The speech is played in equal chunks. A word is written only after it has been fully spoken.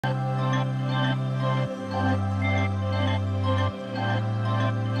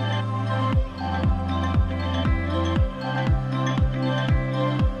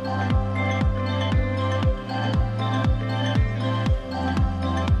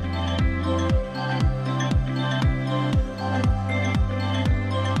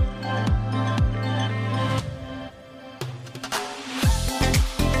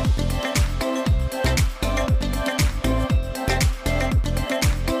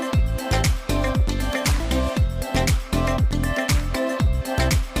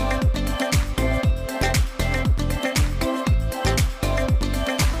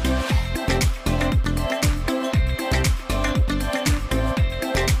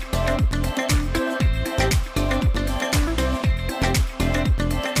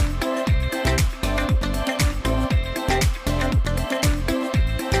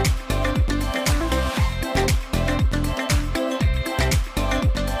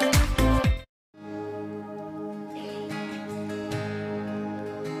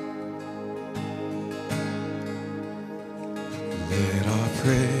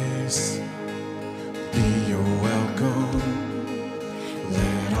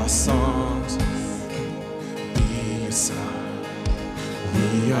songs be a sign.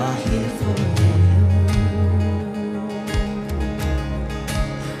 We are here for you.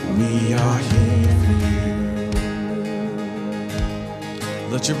 We are here for you.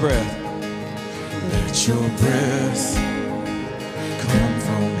 Let your breath come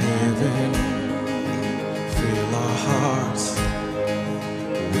from heaven. Fill our hearts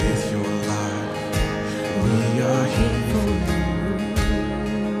with your light. We are here for you.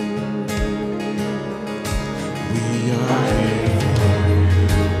 We are here for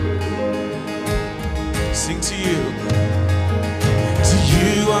you. Sing to you. To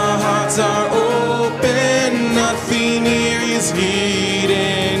you our hearts are open. Nothing here is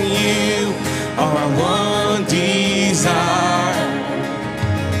hidden. You are our one desire.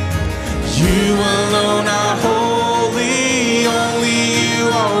 You alone are holy. Only you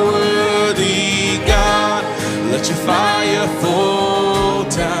are worthy, God. Let your fire fall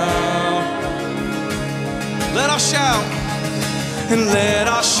down. Let our shout, and let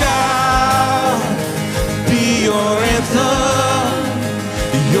our shout be your anthem,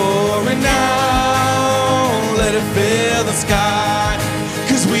 your renown. Let it fill the sky,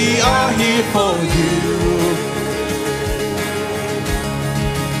 'cause we are here for you.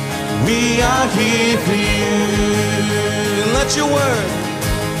 We are here for you.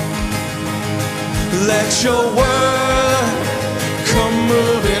 And let your word come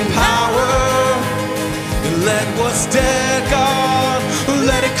move in power. And let what's dead, God,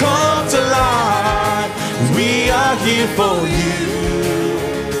 let it come to life. We are here for you.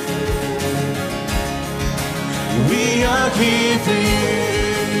 We are here for you.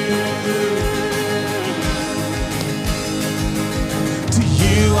 To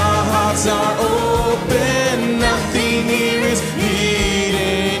you our hearts are open. Nothing here is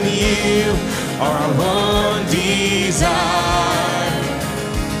hidden. You are our one desire.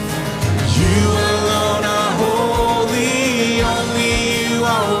 You alone are holy. Only you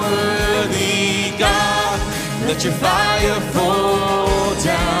are worthy, God. Let your fire fall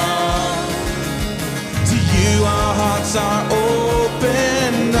down. To you our hearts are open.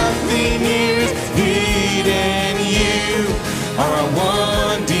 Nothing here is hidden. You are our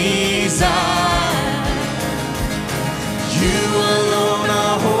one desire. You alone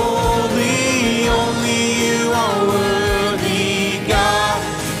are holy. Only you are worthy, God.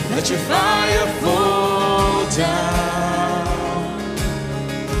 Let your fire fall down.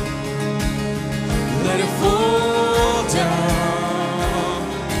 Let it fall down.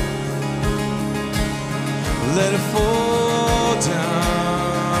 Let it fall down.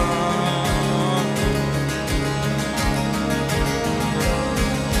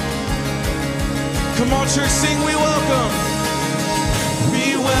 Come on, church, sing, we welcome. We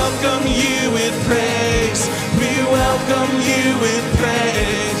welcome you with praise. We welcome you with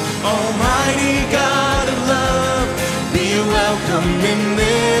praise. Almighty God of love, be welcome in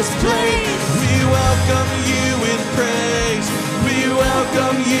this place. We welcome you with praise. We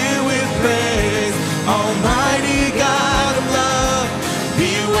welcome you with praise. Almighty God of love,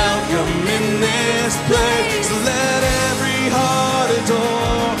 be welcome in this place. Let every heart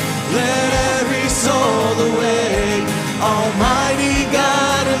adore. Let every soul awake. Almighty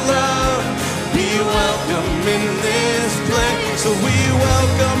God of love, be welcome in this place. So we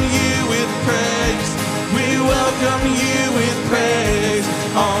welcome you with praise. We welcome you with praise.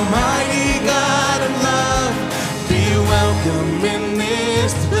 Almighty God of love, be welcome in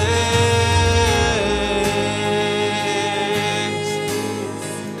this place.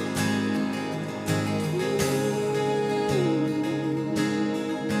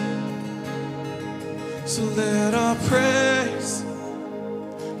 So let our praise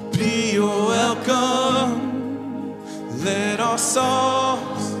be your welcome. Let our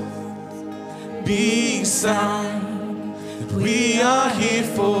songs be a sign that we are here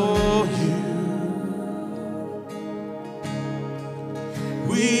for you.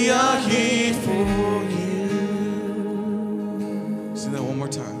 We are here for you. Sing that one more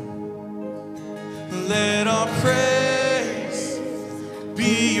time. Let our praise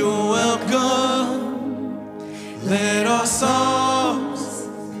be your welcome. Let our songs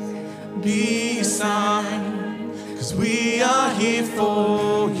be a sign, 'cause we are here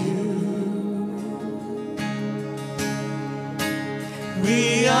for you.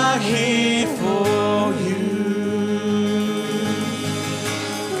 We are here for you.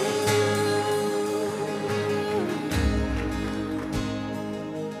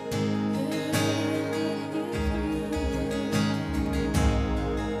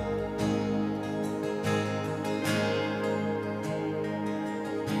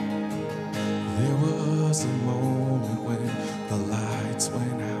 There was a moment when the lights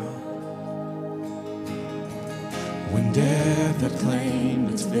went out. and death that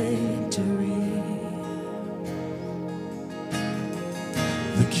claimed its victory.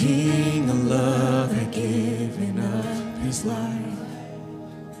 The King of love had given up his life.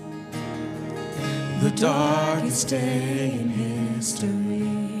 The darkest day in history.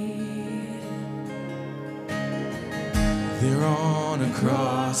 There on a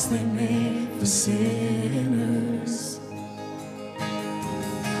cross they made for sinners.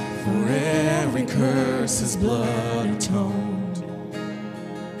 For every curse his blood atoned.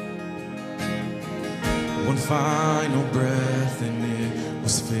 One final breath and it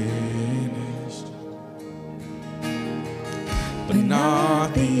was finished. But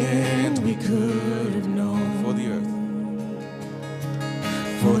not the end we could have known. For the earth.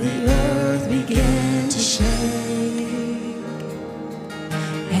 For the earth began to shake,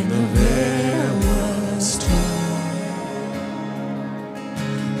 and the veil was torn.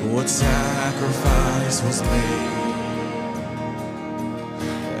 What sacrifice was made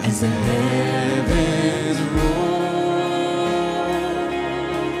as the heavens roared.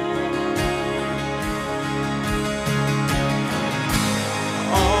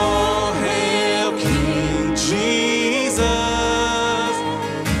 All hail King Jesus.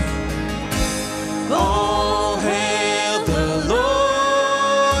 All hail the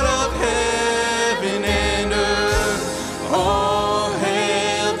Lord of heaven and earth. All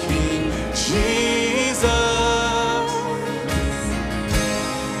hail King Jesus.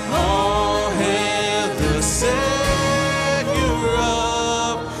 All hail the Savior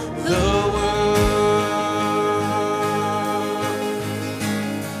of the world.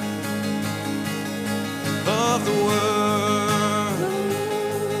 Of the world.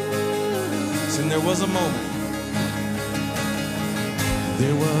 And there was a moment.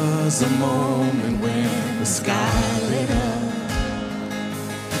 There was a moment when the sky lit up.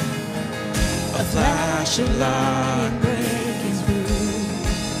 A flash of light breaking through.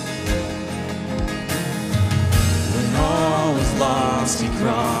 When all was lost, he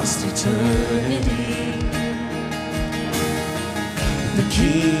crossed eternity. The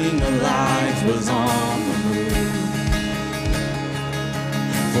King of life was on the move.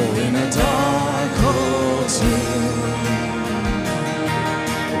 For in a dark cold tomb,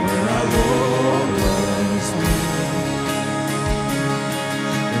 where our Lord was laid,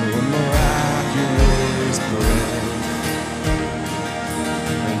 and with miraculous breath,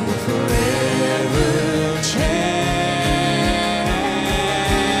 and we're forever changed.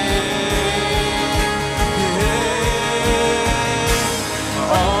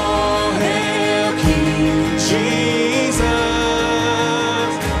 All hail King Jesus.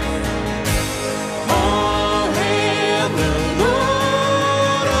 All hail the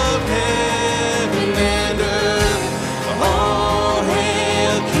Lord of heaven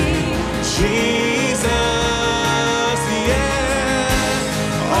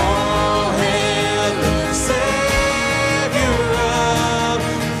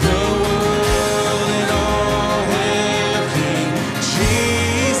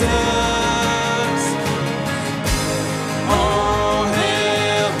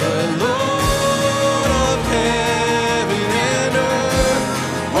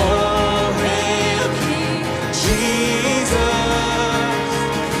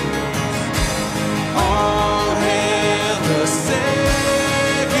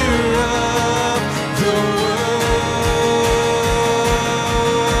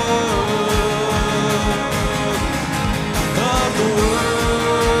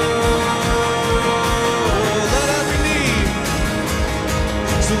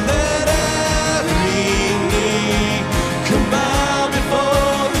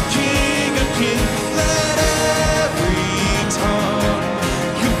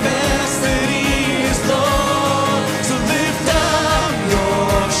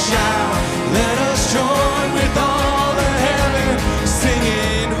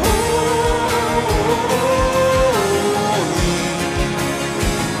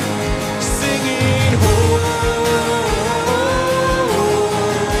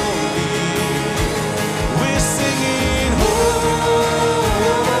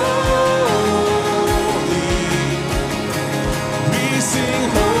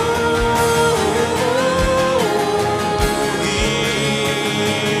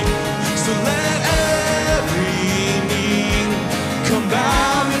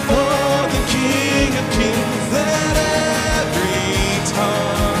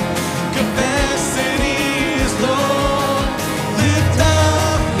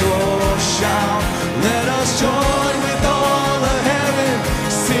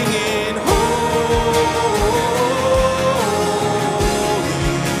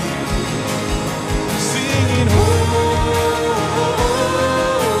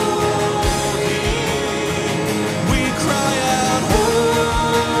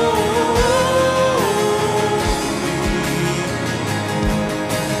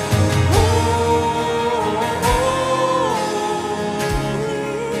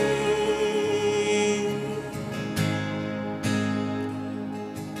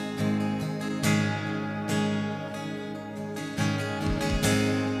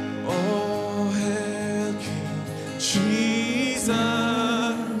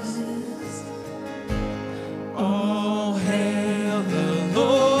Oh, hail the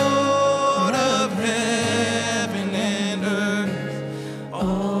Lord of heaven and earth.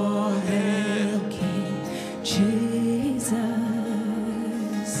 Oh, hail King Jesus.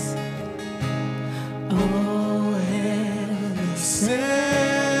 Oh, hail the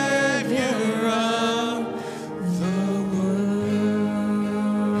Savior of the world.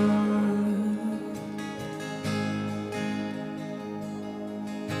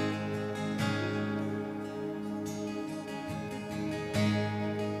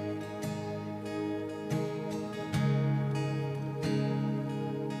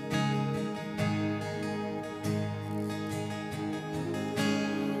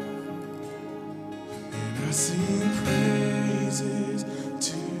 And I sing praises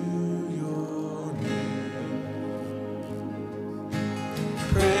to your name.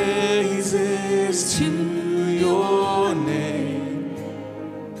 Praises to your name.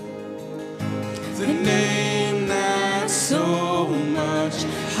 The name that's so much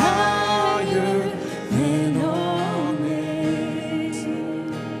higher than all names.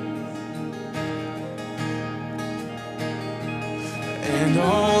 And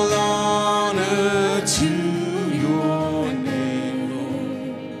all honor to your name,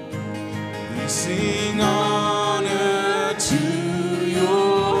 Lord. We sing honor to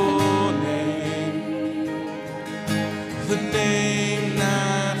your name, the name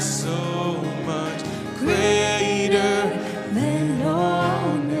that's so much greater than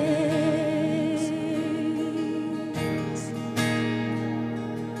all names.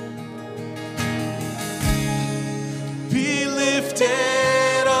 be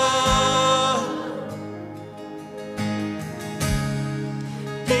lifted up,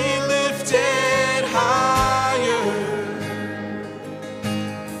 be lifted higher,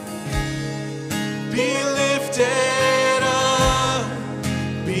 be lifted up,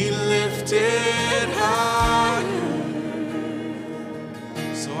 be lifted higher.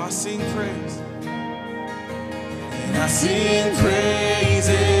 So I sing praise, and I sing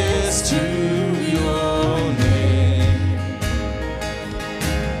praises to your name.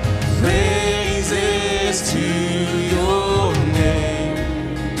 Praises to your name,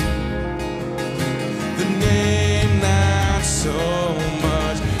 the name that's so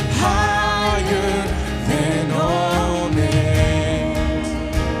much higher than all names.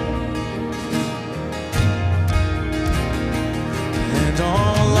 And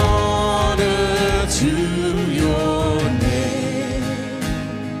all honor to your name.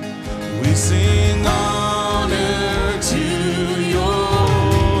 We sing honor to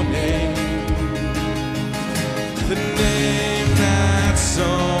your name, the name that's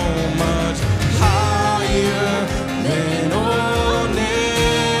so much higher than all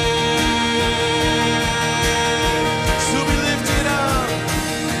names. So be lifted up,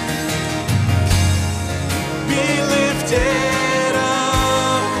 be lifted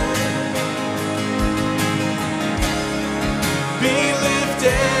up, be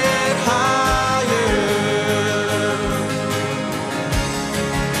lifted higher.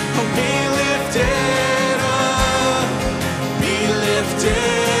 Oh, be lifted up, be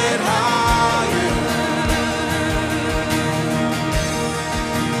lifted higher.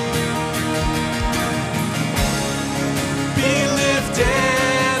 Be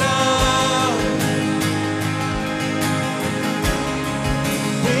lifted up,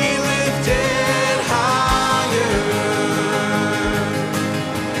 be lifted higher.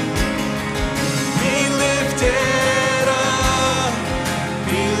 Be lifted up,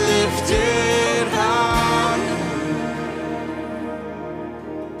 be lifted higher.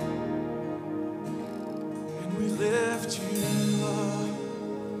 And we lift you up.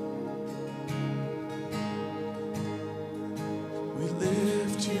 We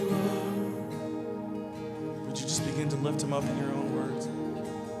lift you up. Would you just begin to lift him up in your own words?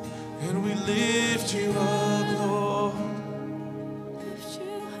 And we lift you up, Lord. Lift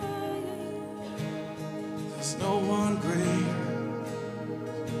you higher. There's no one greater.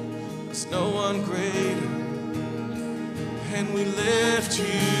 There's no one greater. And we lift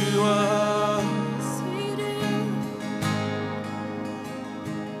you up. Yes, we do.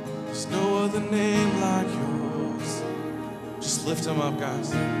 There's no other name like yours. Just lift him up,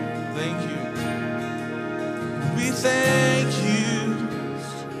 guys. Thank you. We thank you.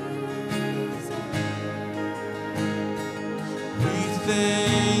 We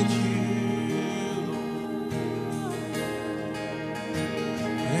thank you, Lord.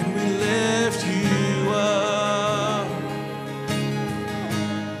 And we lift you up.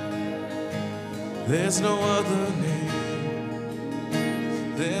 There's no other name.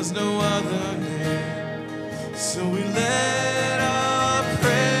 There's no other name. So we let our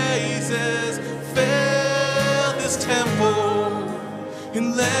praises fill this temple,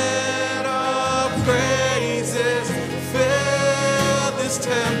 and let our praises fill this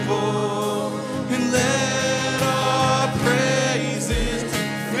temple, and let our praises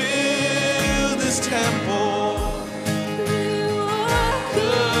fill this temple.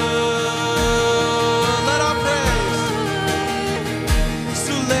 Let our praise,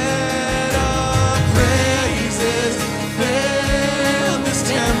 so let our praises fill this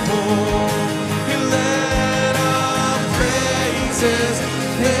temple, and let our praises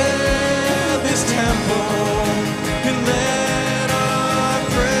fill this temple, and let our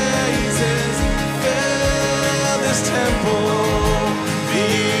praises fill this temple.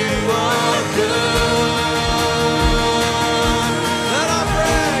 You are good. Let our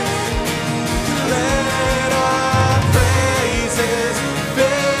praise, let our praises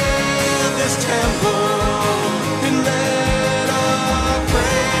fill this temple, and let our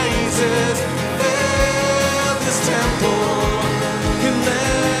praises fill this temple, and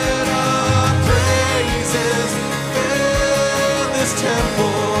let our praises fill this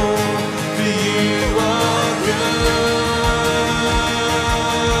temple. For you are good.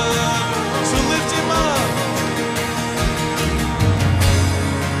 So lift him up.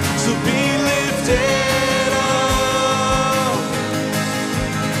 So be lifted up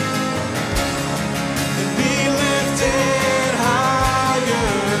and be lifted higher.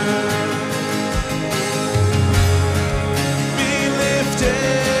 Be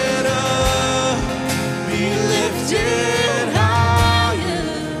lifted up, be lifted higher.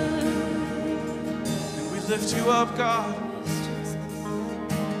 And we lift you up, God.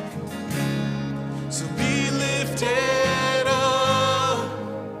 So be lifted up,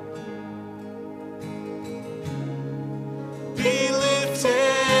 be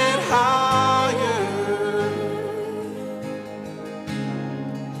lifted higher,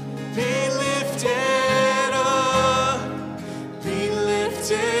 be lifted up, be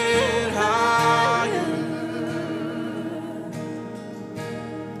lifted higher.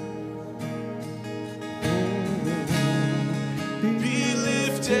 Be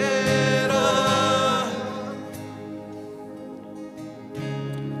lifted up,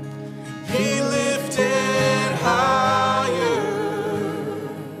 be lifted higher,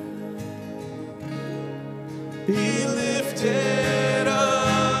 be lifted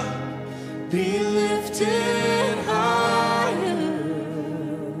up, be lifted higher.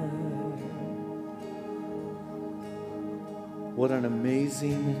 What an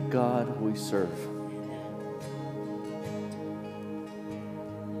amazing God we serve.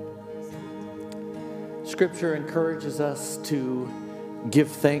 Scripture encourages us to give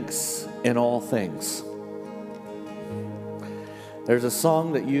thanks in all things. There's a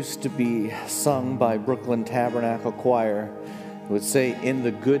song that used to be sung by Brooklyn Tabernacle Choir. It would say, in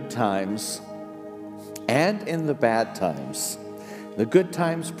the good times and in the bad times. The good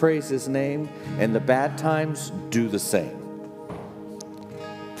times praise His name, and the bad times do the same.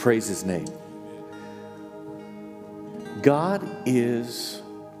 Praise His name. God is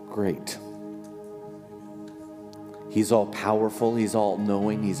great. He's all powerful, He's all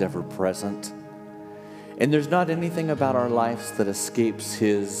knowing, He's ever present. And there's not anything about our lives that escapes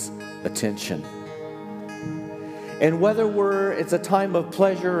His attention. And whether it's a time of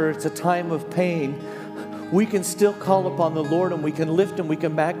pleasure or it's a time of pain, we can still call upon the Lord, and we can lift and we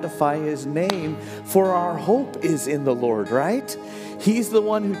can magnify His name, for our hope is in the Lord, right? He's the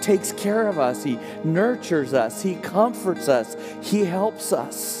one who takes care of us. He nurtures us. He comforts us. He helps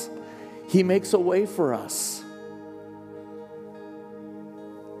us. He makes a way for us.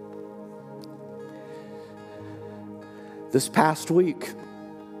 This past week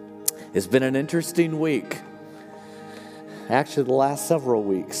has been an interesting week. Actually, the last several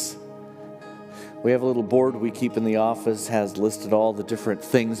weeks. We have a little board we keep in the office, has listed all the different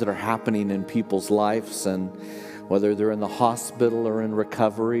things that are happening in people's lives, and whether they're in the hospital or in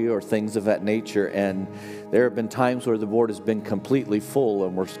recovery or things of that nature. And there have been times where the board has been completely full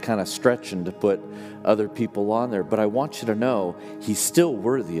and we're kind of stretching to put other people on there. But I want you to know, He's still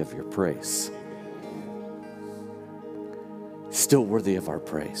worthy of your praise. Still worthy of our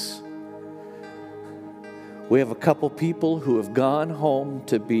praise. We have a couple people who have gone home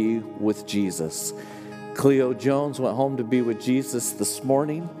to be with Jesus. Cleo Jones went home to be with Jesus this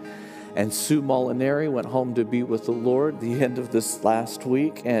morning, and Sue Molinari went home to be with the Lord the end of this last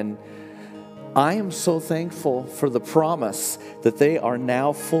week. And I am so thankful for the promise that they are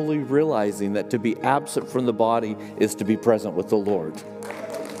now fully realizing that to be absent from the body is to be present with the Lord.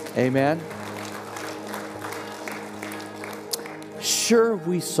 Amen. Sure,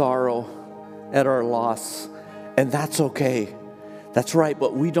 we sorrow at our loss And that's okay. That's right,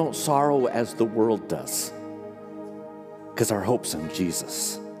 but we don't sorrow as the world does, because our hope's in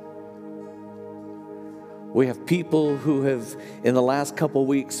Jesus. We have people who have, in the last couple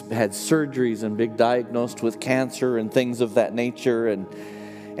weeks, had surgeries and been diagnosed with cancer and things of that nature, and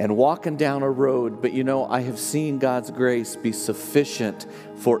walking down a road. But you know, I have seen God's grace be sufficient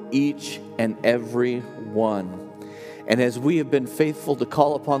for each and every one. And as we have been faithful to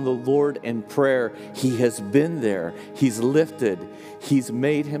call upon the Lord in prayer, He has been there. He's lifted. He's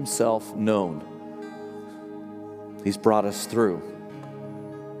made Himself known. He's brought us through.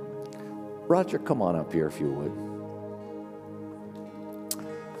 Roger, come on up here if you would.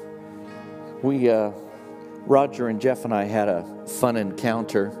 Roger and Jeff and I had a fun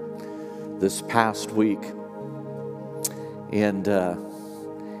encounter this past week. And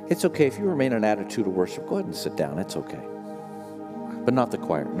it's okay if you remain in an attitude of worship. Go ahead and sit down. It's okay. But not the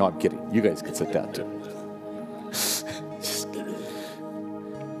choir. No, I'm kidding. You guys can sit down too.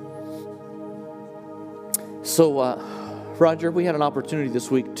 So, Roger, we had an opportunity this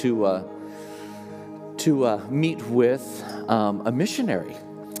week to meet with a missionary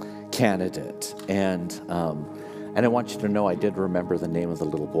candidate, and I want you to know I did remember the name of the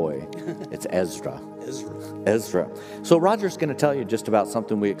little boy. It's Ezra. Ezra. So Roger's going to tell you just about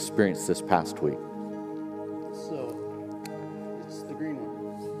something we experienced this past week. So, it's the green one.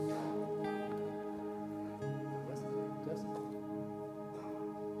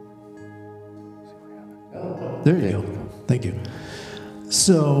 There you go. Thank you.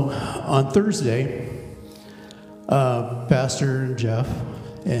 So, on Thursday, Pastor Jeff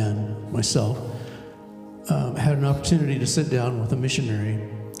and myself had an opportunity to sit down with a missionary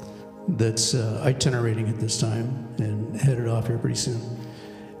that's itinerating at this time and headed off here pretty soon.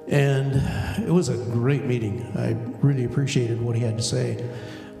 And it was a great meeting. I really appreciated what he had to say.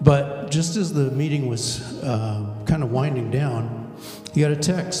 But just as the meeting was kind of winding down, he got a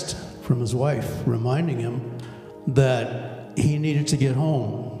text from his wife reminding him that he needed to get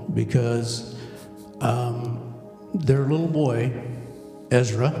home because their little boy,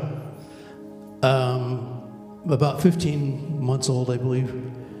 Ezra, about 15 months old, I believe,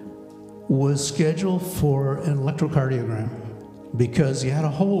 was scheduled for an electrocardiogram because he had a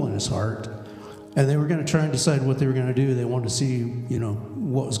hole in his heart, and they were going to try and decide what they were going to do. They wanted to see,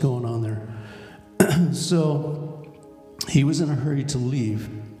 what was going on there. So he was in a hurry to leave,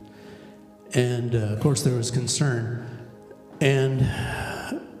 and of course there was concern. And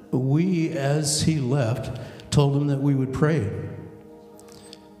we, as he left, told him that we would pray.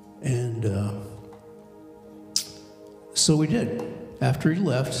 And so we did. After he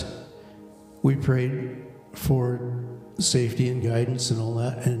left, we prayed for safety and guidance and all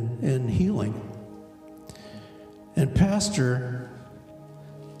that, and healing. And Pastor,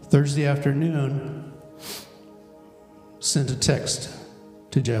 Thursday afternoon, sent a text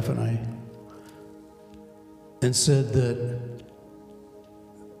to Jeff and I and said that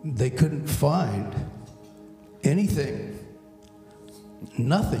they couldn't find anything,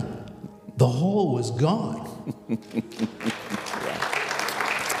 nothing. The hole was gone.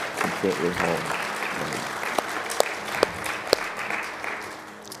 Completely whole.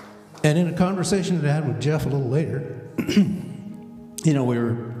 And in a conversation that I had with Jeff a little later, we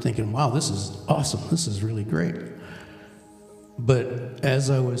were thinking, wow, this is awesome. This is really great. But as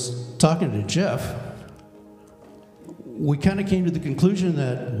I was talking to Jeff, we kind of came to the conclusion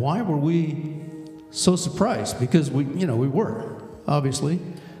that why were we so surprised? Because we were, obviously.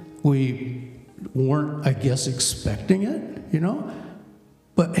 We weren't, I guess, expecting it,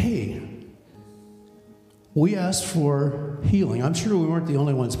 But hey, we asked for healing. I'm sure we weren't the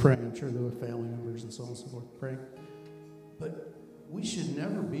only ones praying. I'm sure there were family members and so on and so forth praying. But we should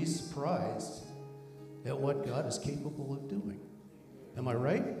never be surprised at what God is capable of doing. Am I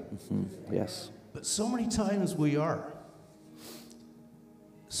right? Mm-hmm. Yes. But so many times we are.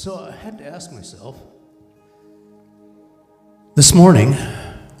 So I had to ask myself, this morning,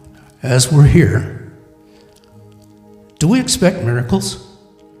 as we're here, do we expect miracles?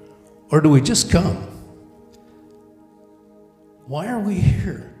 Or do we just come? Why are we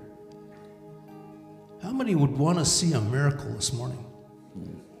here? How many would want to see a miracle this morning?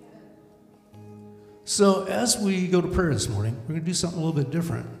 So as we go to prayer this morning, we're going to do something a little bit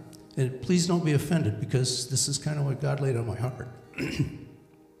different. And please don't be offended, because this is kind of what God laid on my heart.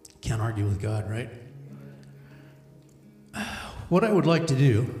 Can't argue with God, right? What I would like to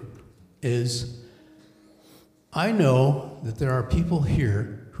do is, I know that there are people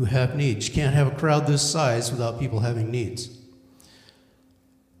here who have needs. You can't have a crowd this size without people having needs.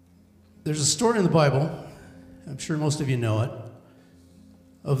 There's a story in the Bible, I'm sure most of you know it,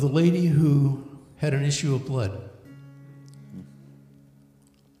 of the lady who had an issue of blood.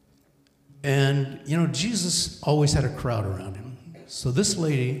 And, Jesus always had a crowd around him. So this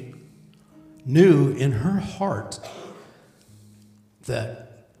lady knew in her heart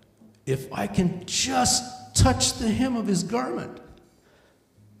that if I can just touch the hem of his garment,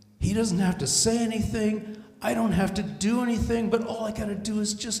 he doesn't have to say anything. I don't have to do anything, but all I got to do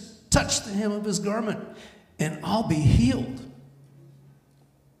is just touch the hem of his garment, and I'll be healed.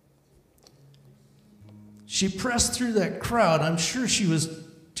 She pressed through that crowd. I'm sure she was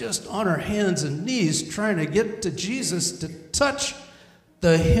just on her hands and knees trying to get to Jesus to touch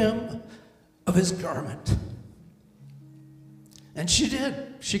the hem of his garment. And she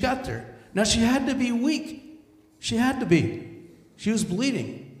did. She got there. Now, she had to be weak. She had to be. She was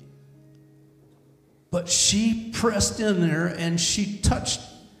bleeding. But she pressed in there and she touched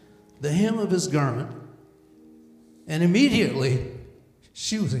the hem of his garment. And immediately,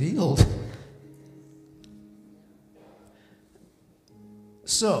 she was healed.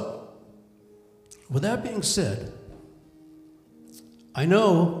 So, with that being said, I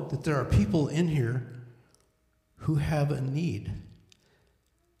know that there are people in here who have a need.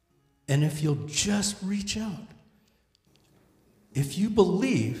 And if you'll just reach out, if you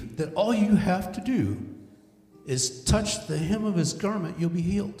believe that all you have to do is touch the hem of his garment, you'll be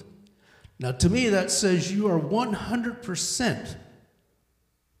healed. Now, to me, that says you are 100%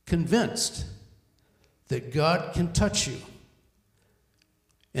 convinced that God can touch you.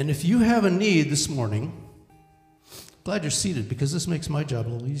 And if you have a need this morning, glad you're seated because this makes my job a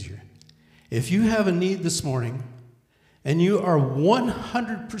little easier. If you have a need this morning and you are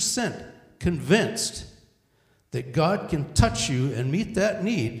 100% convinced that God can touch you and meet that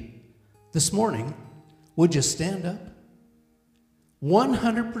need this morning, would you stand up?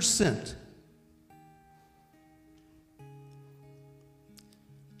 100%.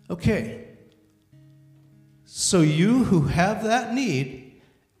 Okay. So you who have that need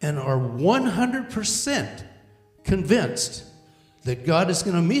and are 100% convinced that God is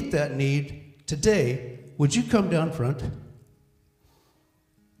going to meet that need today, would you come down front?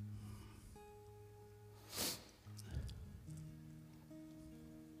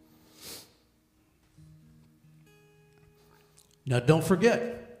 Now, don't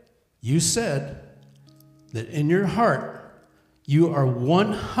forget, you said that in your heart, you are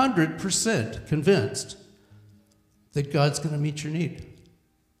 100% convinced that God's going to meet your need.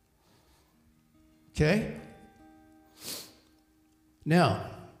 Okay? Now,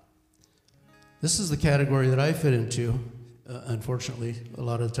 this is the category that I fit into, unfortunately, a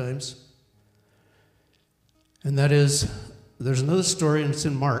lot of times. And that is, there's another story, and it's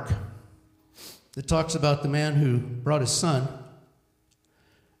in Mark, that talks about the man who brought his son,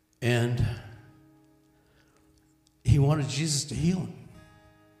 and he wanted Jesus to heal him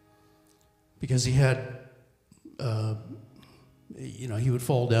because he had, he would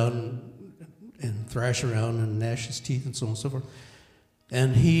fall down and thrash around and gnash his teeth and so on and so forth.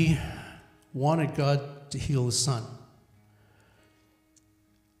 And he wanted God to heal his son.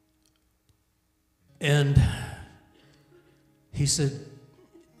 And he said,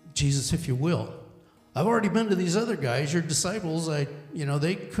 Jesus, if you will. I've already been to these other guys, your disciples,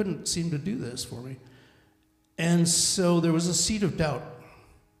 they couldn't seem to do this for me. And so there was a seed of doubt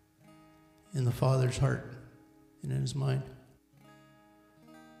in the Father's heart and in his mind.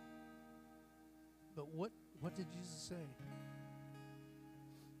 But what did Jesus say?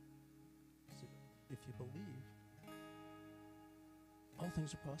 He said, if you believe, all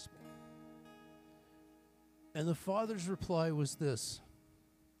things are possible. And the Father's reply was this: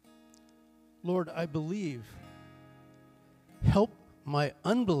 Lord, I believe. Help my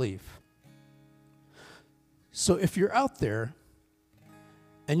unbelief. So if you're out there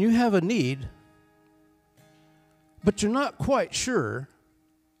and you have a need, but you're not quite sure,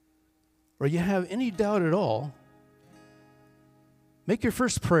 or you have any doubt at all, make your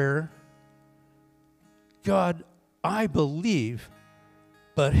first prayer, God, I believe,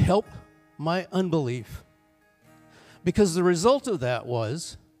 but help my unbelief. Because the result of that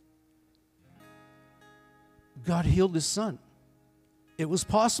was God healed his son. It was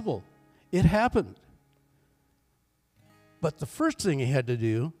possible. It happened. But the first thing he had to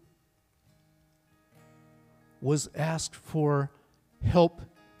do was ask for help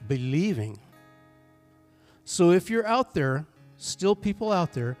believing. So if you're out there, still people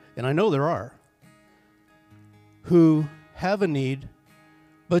out there, and I know there are, who have a need,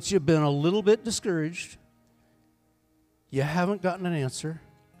 but you've been a little bit discouraged, you haven't gotten an answer,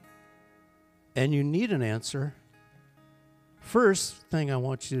 and you need an answer, first thing I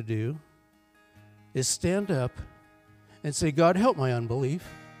want you to do is stand up and say, God, help my unbelief.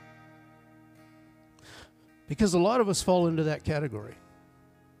 Because a lot of us fall into that category.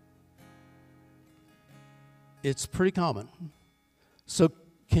 It's pretty common. So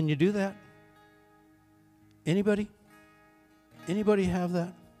can you do that? Anybody? Anybody have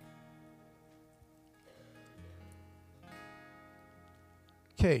that?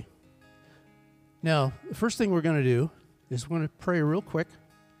 Okay. Now, the first thing we're going to do is we're going to pray real quick,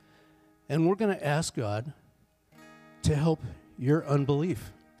 and we're going to ask God to help your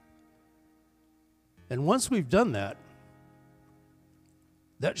unbelief. And once we've done that,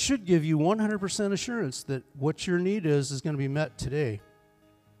 that should give you 100% assurance that what your need is going to be met today.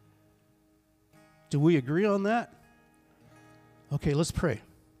 Do we agree on that? Okay, let's pray.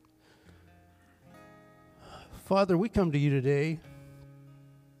 Father, we come to you today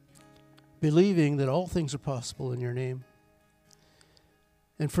believing that all things are possible in your name.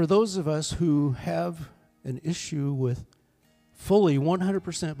 And for those of us who have an issue with fully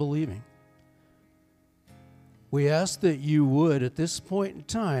 100% believing, we ask that you would, at this point in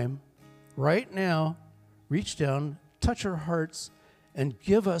time, right now, reach down, touch our hearts, and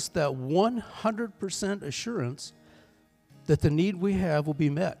give us that 100% assurance that the need we have will be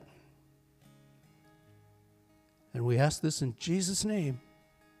met. And we ask this in Jesus' name.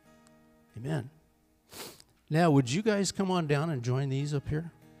 Amen. Now, would you guys come on down and join these up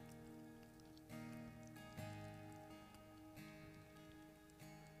here?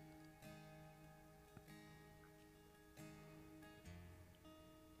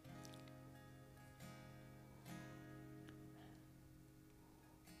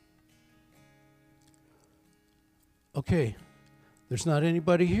 Okay, there's not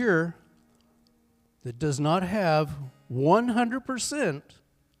anybody here that does not have 100%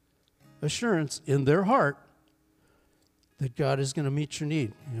 assurance in their heart that God is going to meet your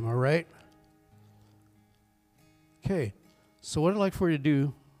need. Am I right? Okay, so what I'd like for you to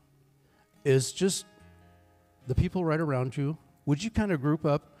do is just the people right around you, would you kind of group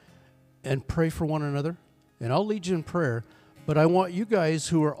up and pray for one another? And I'll lead you in prayer, but I want you guys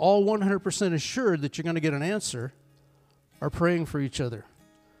who are all 100% assured that you're going to get an answer are praying for each other.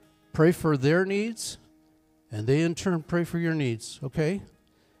 Pray for their needs, and they in turn pray for your needs, okay?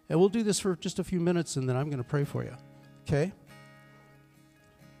 And we'll do this for just a few minutes, and then I'm going to pray for you, okay?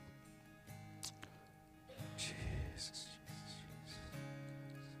 Jesus.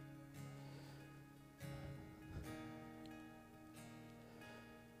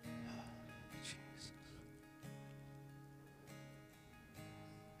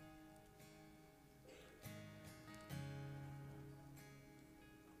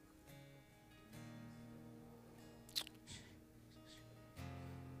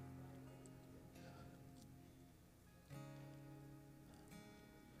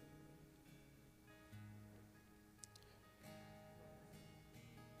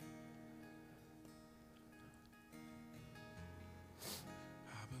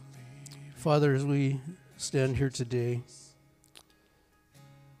 Father, as we stand here today,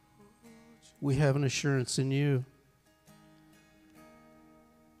 we have an assurance in you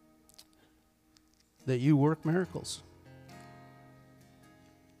that you work miracles.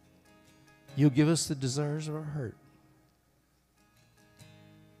 You give us the desires of our heart.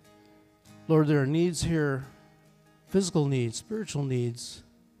 Lord, there are needs here, physical needs, spiritual needs,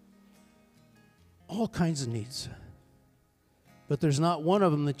 all kinds of needs. But there's not one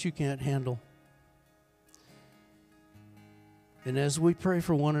of them that you can't handle. And as we pray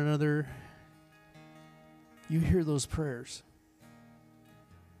for one another, you hear those prayers.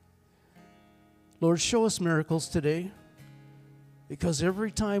 Lord, show us miracles today, because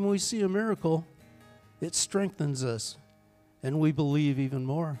every time we see a miracle, it strengthens us, and we believe even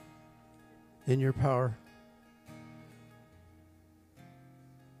more in your power.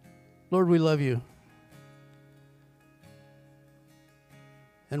 Lord, we love you.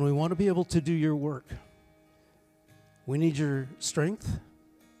 And we want to be able to do your work. We need your strength,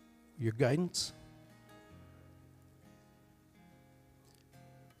 your guidance.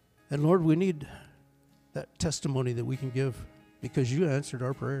 And Lord, we need that testimony that we can give, because you answered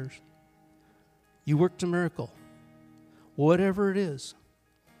our prayers. You worked a miracle. Whatever it is,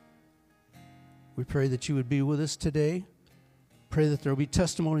 we pray that you would be with us today. Pray that there will be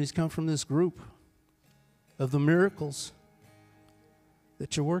testimonies come from this group of the miracles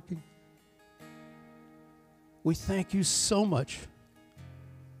that you're working. We thank you so much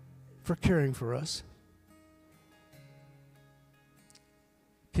for caring for us.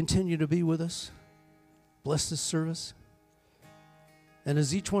 Continue to be with us. Bless this service. And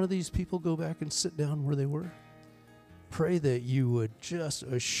as each one of these people go back and sit down where they were, pray that you would just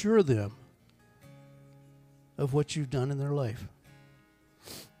assure them of what you've done in their life.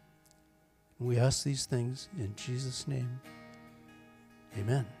 And we ask these things in Jesus' name.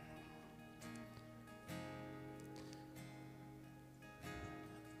 Amen.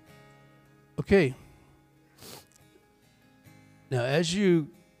 Okay. Now, as you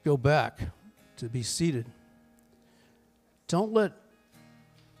go back to be seated, don't let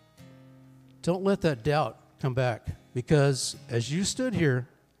that doubt come back, because as you stood here,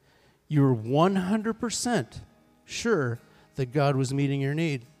 you were 100% sure that God was meeting your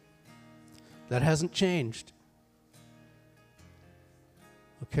need. That hasn't changed.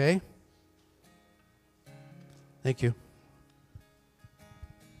 Okay? Thank you.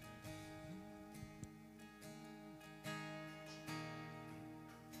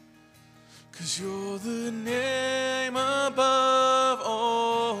 Cause you're the name above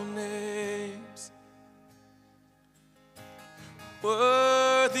all names,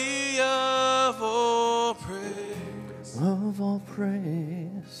 worthy of all praise. Of all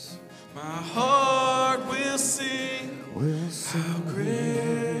praise, My heart will sing, how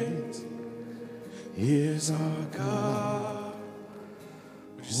great is our God.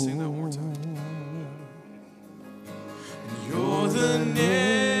 Would you sing that one more time? And you're the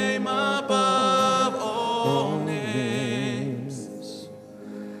name above all names,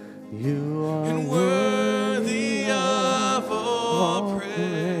 you are and worthy of all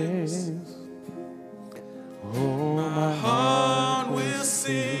praise. Oh, My heart will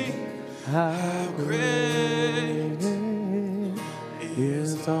sing, how great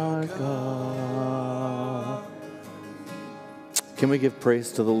is our God. Can we give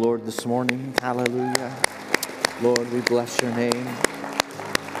praise to the Lord this morning? Hallelujah. Lord, we bless your name.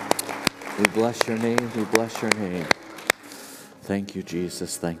 We bless your name. We bless your name. Thank you,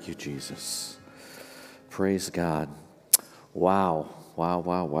 Jesus. Thank you, Jesus. Praise God. Wow. Wow,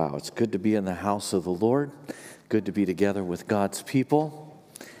 wow, wow. It's good to be in the house of the Lord. Good to be together with God's people.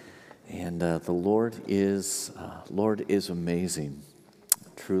 And the Lord is amazing.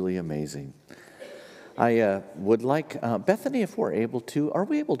 Truly amazing. I would like, Bethany, if we're able to, are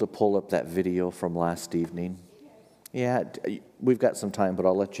we able to pull up that video from last evening? Yeah, we've got some time, but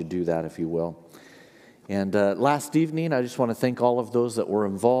I'll let you do that if you will. And last evening, I just want to thank all of those that were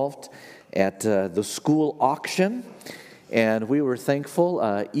involved at the school auction. And we were thankful.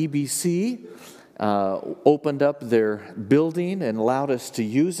 EBC opened up their building and allowed us to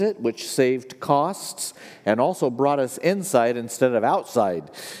use it, which saved costs and also brought us inside instead of outside.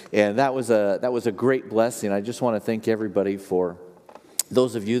 And that was a great blessing. I just want to thank everybody for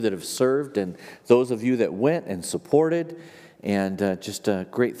those of you that have served and those of you that went and supported, and just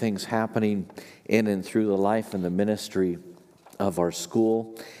great things happening in and through the life and the ministry of our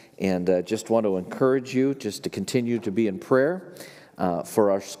school. And just want to encourage you just to continue to be in prayer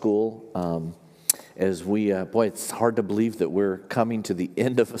for our school. As we, boy, it's hard to believe that we're coming to the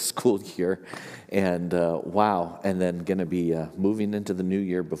end of a school year, and wow, and then going to be moving into the new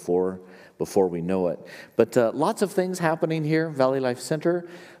year before we know it. But lots of things happening here, Valley Life Center.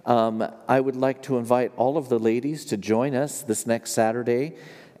 I would like to invite all of the ladies to join us this next Saturday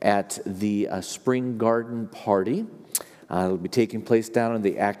at the Spring Garden Party. It'll be taking place down in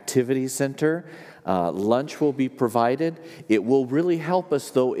the Activity Center. Lunch will be provided. It will really help us,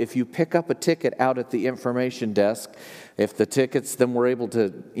 though, if you pick up a ticket out at the information desk. If the tickets, then we're able to,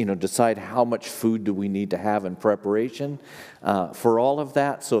 decide how much food do we need to have in preparation for all of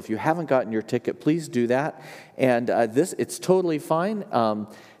that. So if you haven't gotten your ticket, please do that. And it's totally fine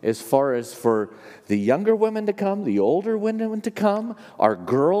as far as for the younger women to come, the older women to come, our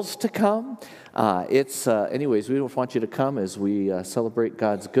girls to come. Anyways, we want you to come as we celebrate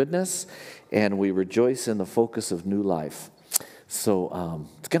God's goodness and we rejoice in the focus of new life. So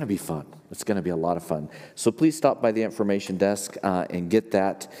it's going to be fun. It's going to be a lot of fun. So please stop by the information desk and get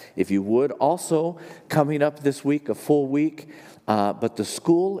that if you would. Also, coming up this week, a full week, but the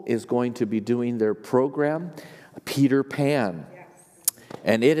school is going to be doing their program, Peter Pan. Yes.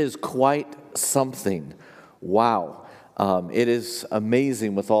 And it is quite something. Wow. It is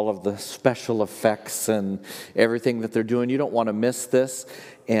amazing with all of the special effects and everything that they're doing. You don't want to miss this.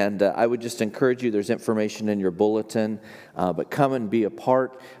 And I would just encourage you, there's information in your bulletin, but come and be a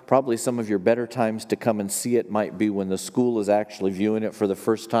part. Probably some of your better times to come and see it might be when the school is actually viewing it for the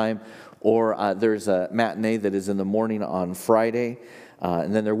first time, or there's a matinee that is in the morning on Friday,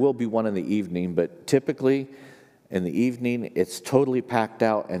 and then there will be one in the evening, but typically in the evening it's totally packed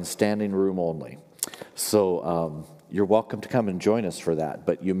out and standing room only. So you're welcome to come and join us for that,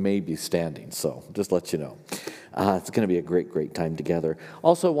 but you may be standing, so just let you know. It's going to be a great, great time together.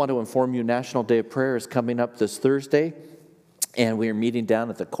 Also want to inform you, National Day of Prayer is coming up this Thursday, and we are meeting down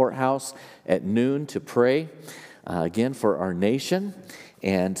at the courthouse at noon to pray, again, for our nation.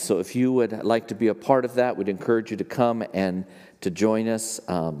 And so if you would like to be a part of that, we'd encourage you to come and to join us.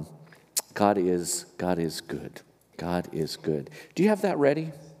 God is good. God is good. Do you have that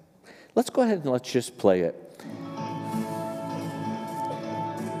ready? Let's go ahead and let's just play it.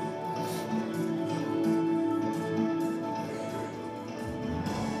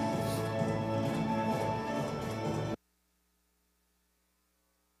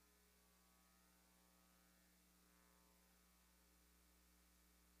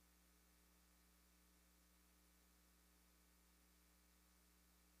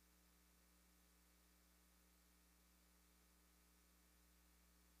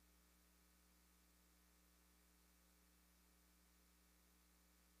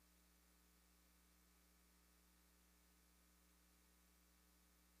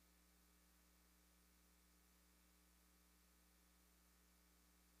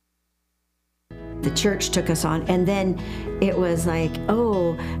 The church took us on, and then it was like,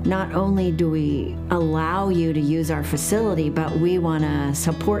 oh, not only do we allow you to use our facility, but we want to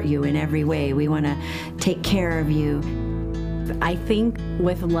support you in every way. We want to take care of you. I think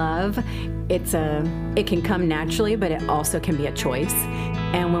with love, it can come naturally, but it also can be a choice.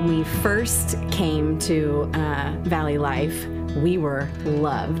 And when we first came to Valley Life, we were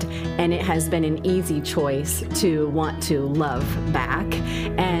loved, and it has been an easy choice to want to love back.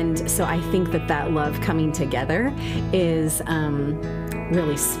 And so I think that love coming together is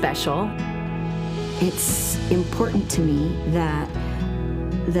really special. It's important to me that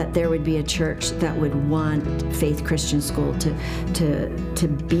there would be a church that would want Faith Christian School to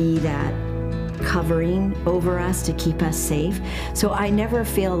be that covering over us, to keep us safe. So I never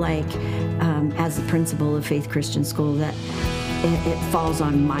feel like, as the principal of Faith Christian School, that it falls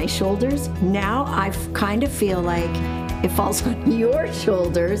on my shoulders. Now I kind of feel like it falls on your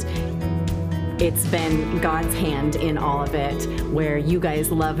shoulders. It's been God's hand in all of it, where you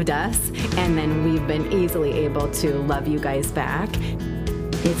guys loved us, and then we've been easily able to love you guys back.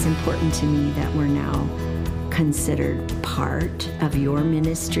 It's important to me that we're now considered part of your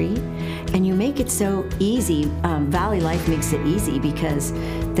ministry, and you make it so easy. Valley Life makes it easy because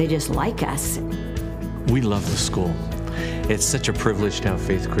they just like us. We love the school. It's such a privilege to have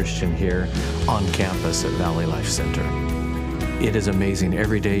Faith Christian here on campus at Valley Life Center. It is amazing.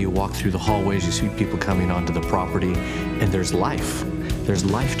 Every day you walk through the hallways, you see people coming onto the property, and there's life. There's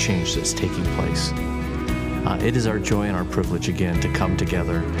life change that's taking place. It is our joy and our privilege again to come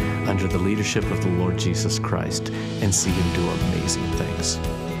together under the leadership of the Lord Jesus Christ and see Him do amazing things.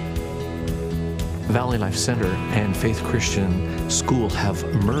 Valley Life Center and Faith Christian School have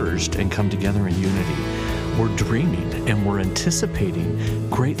merged and come together in unity. We're dreaming and we're anticipating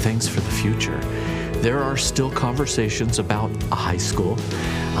great things for the future. There are still conversations about a high school.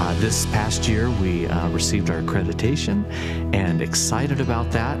 This past year, we received our accreditation, and excited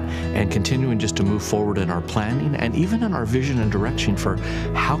about that, and continuing just to move forward in our planning and even in our vision and direction for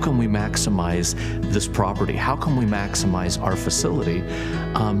how can we maximize this property? How can we maximize our facility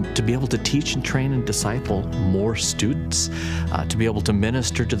to be able to teach and train and disciple more students, to be able to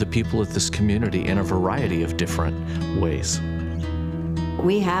minister to the people of this community in a variety of different ways.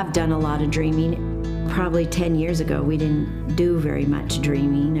 We have done a lot of dreaming. Probably 10 years ago, we didn't do very much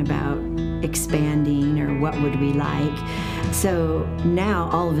dreaming about expanding or what would we like. So now,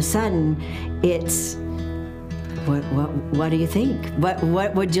 all of a sudden, it's, what do you think?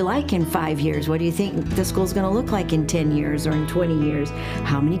 What would you like in 5 years? What do you think the school's going to look like in 10 years or in 20 years?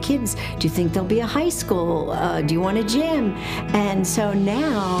 How many kids? Do you think there'll be a high school? Do you want a gym? And so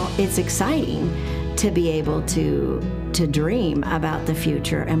now it's exciting to be able to dream about the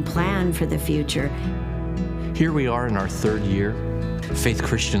future and plan for the future. Here we are in our third year, Faith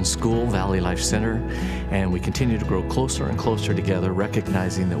Christian School, Valley Life Center, and we continue to grow closer and closer together,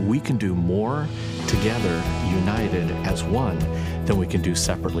 recognizing that we can do more together, united as one, than we can do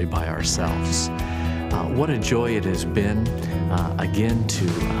separately by ourselves. What a joy it has been, again,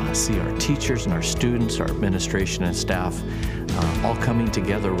 to see our teachers and our students, our administration and staff, all coming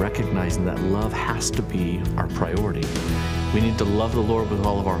together, recognizing that love has to be our priority. We need to love the Lord with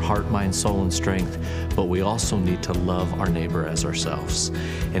all of our heart, mind, soul, and strength, but we also need to love our neighbor as ourselves.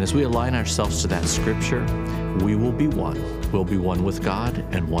 And as we align ourselves to that scripture, we will be one. We'll be one with God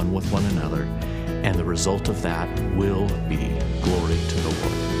and one with one another. And the result of that will be glory to the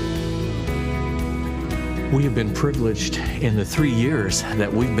Lord. We have been privileged in the 3 years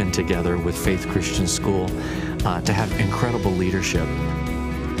that we've been together with Faith Christian School to have incredible leadership.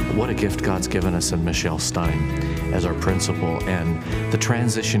 What a gift God's given us in Michelle Stein as our principal, and the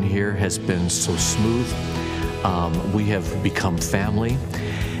transition here has been so smooth. We have become family,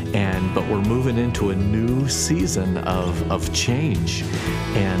 but we're moving into a new season of change.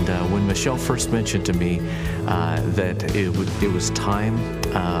 And when Michelle first mentioned to me that it was time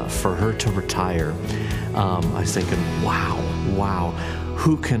for her to retire, I was thinking, wow,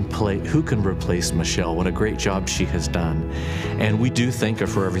 who can replace Michelle? What a great job she has done. And we do thank her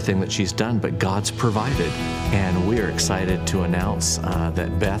for everything that she's done, but God's provided. And we are excited to announce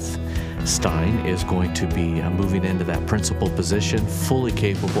that Beth Stein is going to be moving into that principal position, fully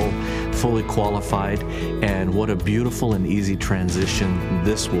capable, fully qualified, and what a beautiful and easy transition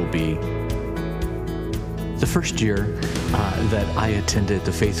this will be. The first year that I attended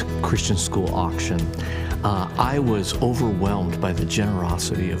the Faith Christian School auction, I was overwhelmed by the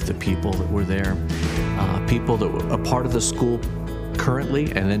generosity of the people that were there, people that were a part of the school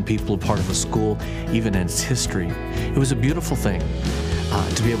currently, and then people a part of the school even in its history. It was a beautiful thing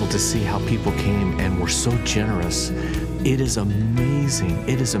to be able to see how people came and were so generous. It is amazing.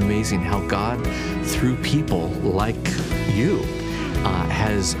 It is amazing how God, through people like you,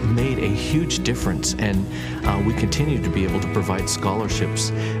 has made a huge difference, and we continue to be able to provide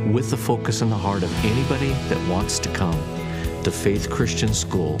scholarships with the focus in the heart of anybody that wants to come to Faith Christian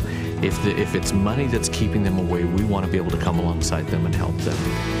School. If it's money that's keeping them away, we want to be able to come alongside them and help them.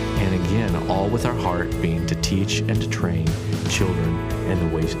 And again, all with our heart being to teach and to train children in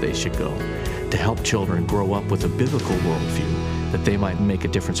the ways they should go, to help children grow up with a biblical worldview that they might make a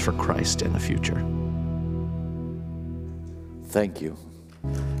difference for Christ in the future. Thank you.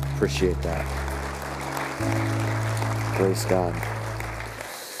 Appreciate that. Praise God.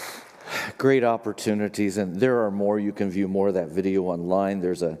 Great opportunities, and there are more. You can view more of that video online.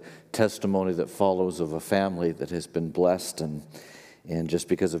 There's a testimony that follows of a family that has been blessed, and just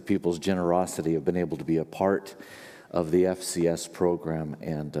because of people's generosity have been able to be a part of the FCS program,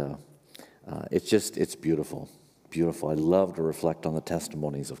 and it's beautiful, beautiful. I love to reflect on the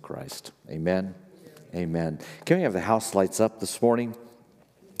testimonies of Christ. Amen. Amen. Can we have the house lights up this morning?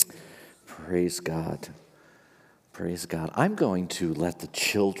 Praise God. Praise God. I'm going to let the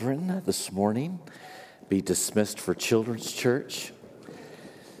children this morning be dismissed for Children's Church.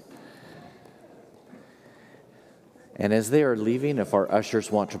 And as they are leaving, if our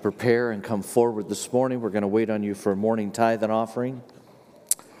ushers want to prepare and come forward this morning, we're going to wait on you for a morning tithe and offering.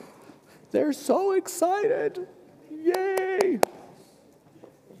 They're so excited. Yay!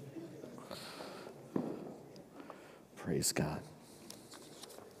 Praise God.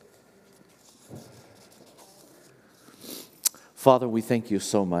 Father, we thank you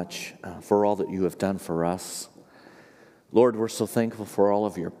so much for all that you have done for us. Lord, we're so thankful for all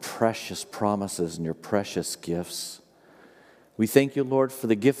of your precious promises and your precious gifts. We thank you, Lord, for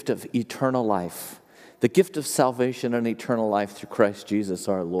the gift of eternal life, the gift of salvation and eternal life through Christ Jesus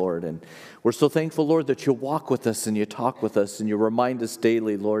our Lord. And we're so thankful, Lord, that you walk with us and you talk with us and you remind us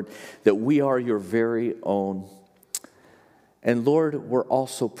daily, Lord, that we are your very own. And Lord, we're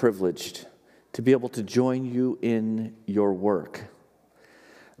also privileged to be able to join you in your work.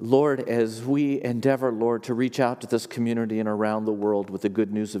 Lord, as we endeavor, Lord, to reach out to this community and around the world with the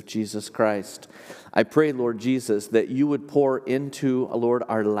good news of Jesus Christ, I pray, Lord Jesus, that you would pour into, Lord,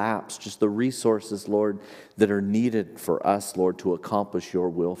 our laps just the resources, Lord, that are needed for us, Lord, to accomplish your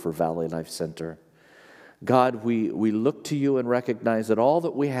will for Valley Life Center. God, we look to you and recognize that all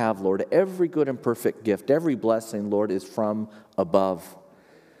that we have, Lord, every good and perfect gift, every blessing, Lord, is from above.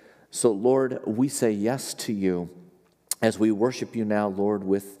 So, Lord, we say yes to you as we worship you now, Lord,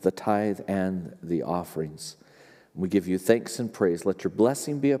 with the tithe and the offerings. We give you thanks and praise. Let your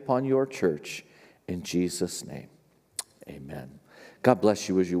blessing be upon your church. In Jesus' name, amen. God bless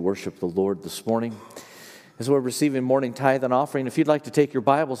you as you worship the Lord this morning. As we're receiving morning tithe and offering, if you'd like to take your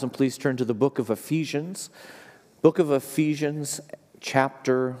Bibles and please turn to the book of Ephesians. Book of Ephesians,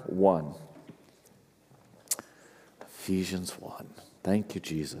 chapter 1. Ephesians 1. Thank you,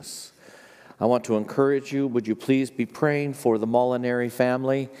 Jesus. I want to encourage you, would you please be praying for the Molinari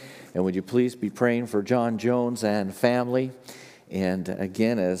family, and would you please be praying for John Jones and family. And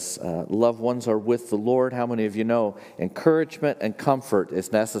again, as loved ones are with the Lord, how many of you know encouragement and comfort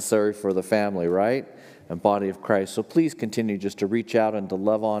is necessary for the family, right? And body of Christ. So please continue just to reach out and to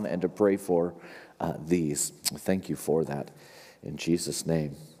love on and to pray for these. Thank you for that in Jesus'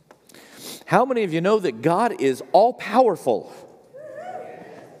 name. How many of you know that God is all-powerful?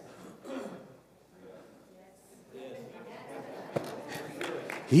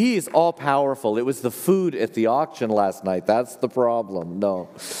 He is all-powerful. It was the food at the auction last night. That's the problem. No.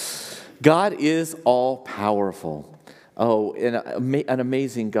 God is all-powerful. Oh, an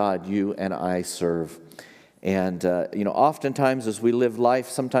amazing God you and I serve. And, oftentimes as we live life,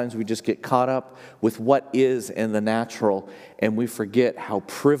 sometimes we just get caught up with what is in the natural, and we forget how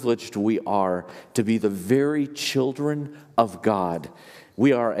privileged we are to be the very children of God.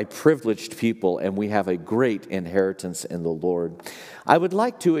 We are a privileged people, and we have a great inheritance in the Lord. I would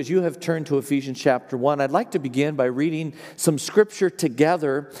like to, as you have turned to Ephesians chapter 1, I'd like to begin by reading some scripture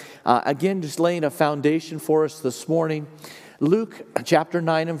together. Again, just laying a foundation for us this morning. Luke chapter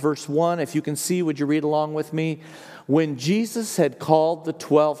 9 and verse 1, if you can see, would you read along with me? When Jesus had called the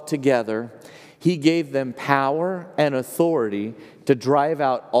 12 together, he gave them power and authority to drive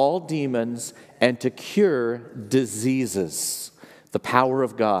out all demons and to cure diseases. The power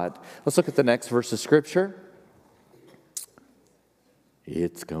of God. Let's look at the next verse of Scripture.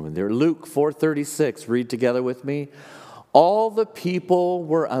 It's coming there. Luke 4:36. Read together with me. All the people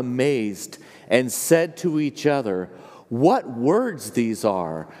were amazed and said to each other, "What words these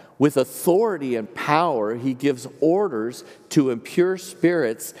are! With authority and power he gives orders to impure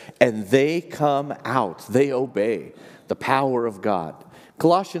spirits, and they come out." They obey the power of God.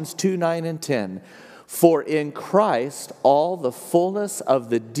 Colossians 2:9 and 10. For in Christ all the fullness of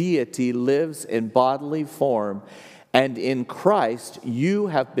the deity lives in bodily form, and in Christ you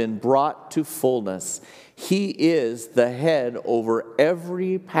have been brought to fullness. He is the head over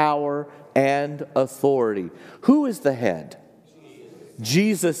every power and authority. Who is the head?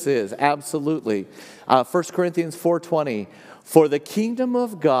 Jesus is, absolutely. 1 Corinthians 4:20. For the kingdom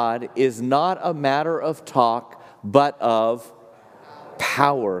of God is not a matter of talk, but of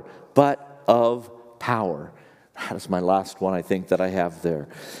power. But of power. That's my last one, I think, that I have there.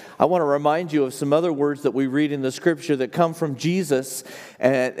 I want to remind you of some other words that we read in the Scripture that come from Jesus,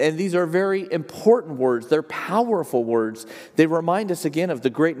 and these are very important words. They're powerful words. They remind us again of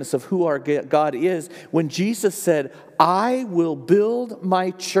the greatness of who our God is. When Jesus said, "I will build my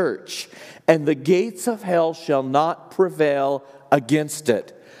church, and the gates of hell shall not prevail against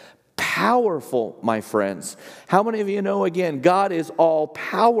it." Powerful, my friends. How many of you know, again, God is all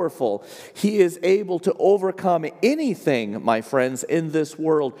powerful. He is able to overcome anything, my friends, in this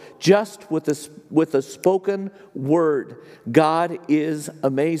world just with a spoken word. God is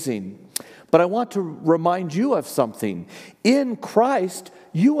amazing. But I want to remind you of something. In Christ,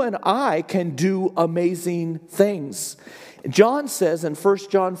 you and I can do amazing things. John says in 1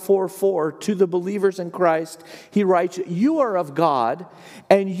 John 4:4 to the believers in Christ, he writes, "You are of God,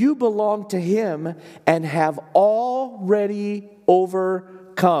 and you belong to him, and have already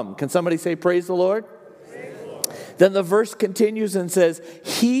overcome." Can somebody say, "Praise the Lord"? Praise the Lord. Then the verse continues and says,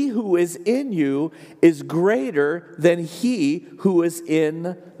 "He who is in you is greater than he who is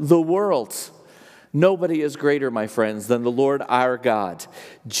in the world." Nobody is greater, my friends, than the Lord our God.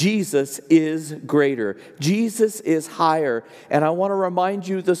 Jesus is greater. Jesus is higher. And I want to remind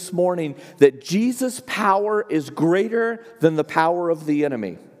you this morning that Jesus' power is greater than the power of the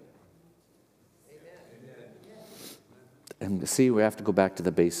enemy. And see, we have to go back to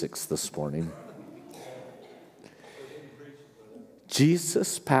the basics this morning.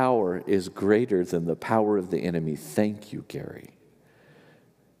 Jesus' power is greater than the power of the enemy. Thank you, Gary.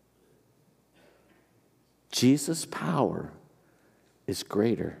 Jesus' power is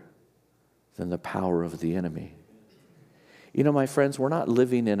greater than the power of the enemy. You know, my friends, we're not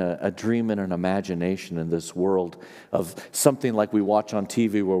living in a dream and an imagination in this world of something like we watch on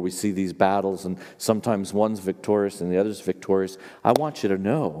TV where we see these battles and sometimes one's victorious and the other's victorious. I want you to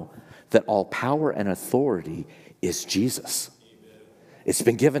know that all power and authority is Jesus. It's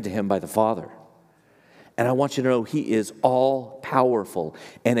been given to him by the Father. And I want you to know he is all powerful.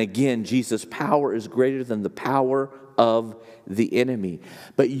 And again, Jesus' power is greater than the power of the enemy.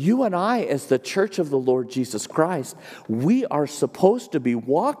 But you and I, as the church of the Lord Jesus Christ, we are supposed to be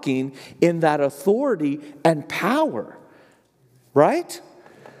walking in that authority and power. Right?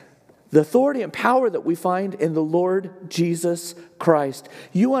 The authority and power that we find in the Lord Jesus Christ.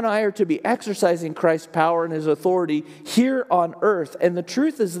 You and I are to be exercising Christ's power and his authority here on earth. And the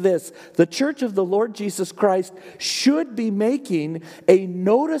truth is this: the church of the Lord Jesus Christ should be making a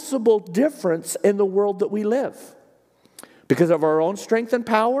noticeable difference in the world that we live. Because of our own strength and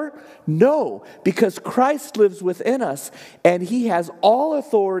power? No, because Christ lives within us and he has all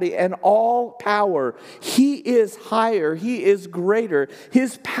authority and all power. He is higher, he is greater.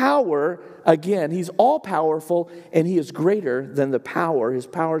 His power, again, he's all powerful and he is greater than the power. His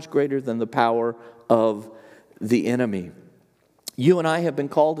power is greater than the power of the enemy. You and I have been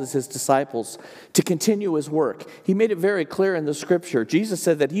called as his disciples to continue his work. He made it very clear in the scripture. Jesus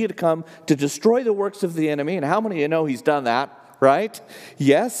said that he had come to destroy the works of the enemy. And how many of you know he's done that, right?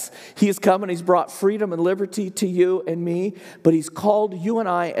 Yes, he has come and he's brought freedom and liberty to you and me. But he's called you and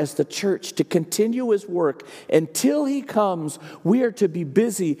I as the church to continue his work. Until he comes, we are to be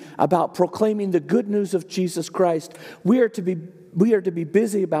busy about proclaiming the good news of Jesus Christ. We are to be be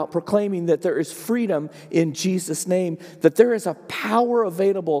busy about proclaiming that there is freedom in Jesus' name, that there is a power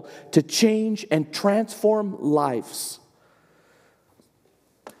available to change and transform lives.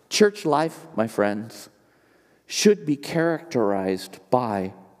 Church life, my friends, should be characterized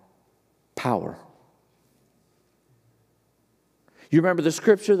by power. You remember the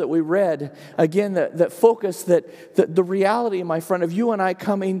scripture that we read, again, that focus, that the reality, my friend, of you and I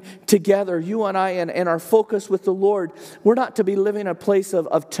coming together, you and I and our focus with the Lord, we're not to be living in a place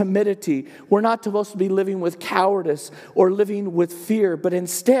of timidity. We're not supposed to be living with cowardice or living with fear. But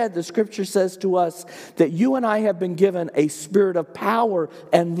instead, the scripture says to us that you and I have been given a spirit of power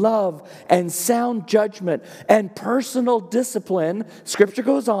and love and sound judgment and personal discipline. Scripture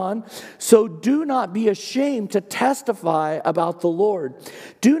goes on, so do not be ashamed to testify about the Lord.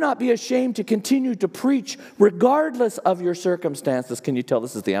 Do not be ashamed to continue to preach regardless of your circumstances. Can you tell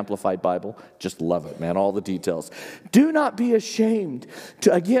this is the Amplified Bible? Just love it, man, all the details. Do not be ashamed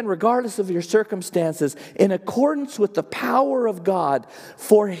to, again, regardless of your circumstances, in accordance with the power of God,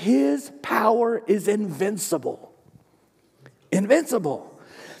 for His power is invincible. Invincible.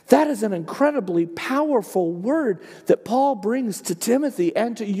 That is an incredibly powerful word that Paul brings to Timothy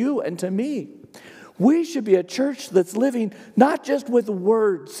and to you and to me. We should be a church that's living not just with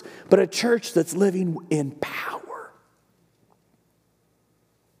words, but a church that's living in power.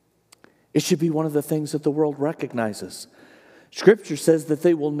 It should be one of the things that the world recognizes. Scripture says that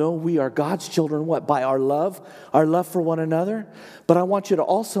they will know we are God's children, what? By our love for one another. But I want you to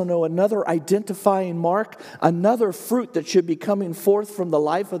also know another identifying mark, another fruit that should be coming forth from the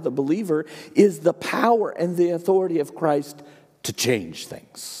life of the believer is the power and the authority of Christ to change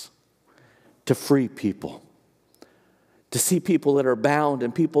things. To free people, to see people that are bound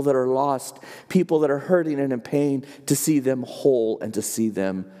and people that are lost, people that are hurting and in pain, to see them whole and to see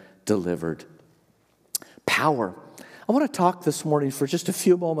them delivered. Power. I want to talk this morning for just a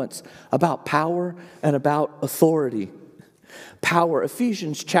few moments about power and about authority. Power.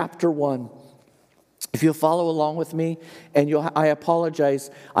 Ephesians chapter 1. If you'll follow along with me, and I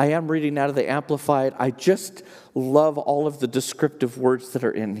apologize, I am reading out of the Amplified. I just love all of the descriptive words that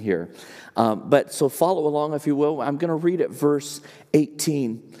are in here. But so follow along if you will. I'm going to read at verse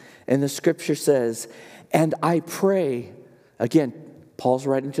 18. And the scripture says, and I pray, again, Paul's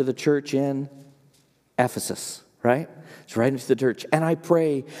writing to the church in Ephesus, right? He's writing to the church. And I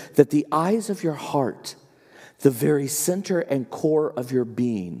pray that the eyes of your heart, the very center and core of your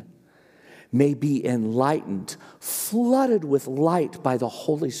being, may be enlightened, flooded with light by the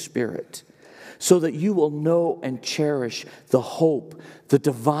Holy Spirit, so that you will know and cherish the hope, the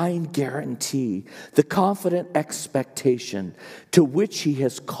divine guarantee, the confident expectation to which He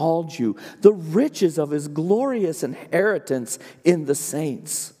has called you, the riches of His glorious inheritance in the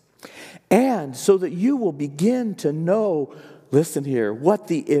saints, and so that you will begin to know, listen here, what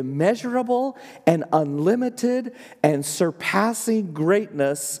the immeasurable and unlimited and surpassing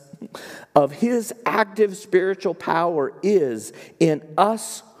greatness of His active spiritual power is in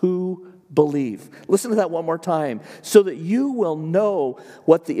us who believe. Listen to that one more time. So that you will know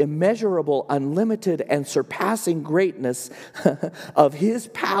what the immeasurable, unlimited, and surpassing greatness of His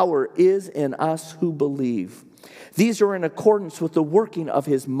power is in us who believe. These are in accordance with the working of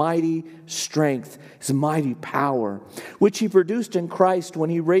His mighty strength, His mighty power, which He produced in Christ when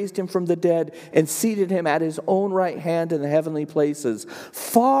He raised Him from the dead and seated Him at His own right hand in the heavenly places,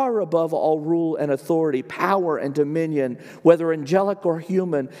 far above all rule and authority, power and dominion, whether angelic or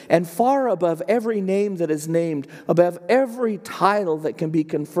human, and far above every name that is named, above every title that can be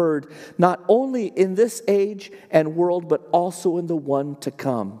conferred, not only in this age and world, but also in the one to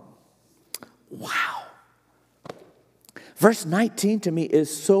come. Wow. Verse 19 to me is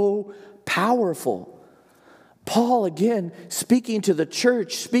so powerful. Paul, again, speaking to the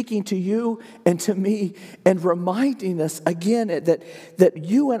church, speaking to you and to me, and reminding us again that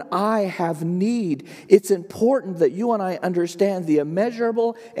you and I have need. It's important that you and I understand the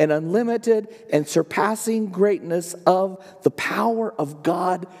immeasurable and unlimited and surpassing greatness of the power of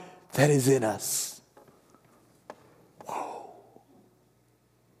God that is in us.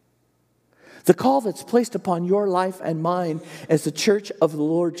 The call that's placed upon your life and mine as the church of the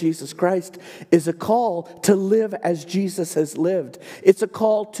Lord Jesus Christ is a call to live as Jesus has lived. It's a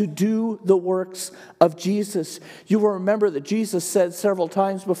call to do the works of Jesus. You will remember that Jesus said several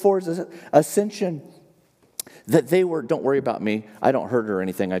times before His ascension that they were, don't worry about me, I don't hurt or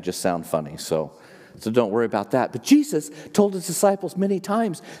anything, I just sound funny, so don't worry about that. But Jesus told His disciples many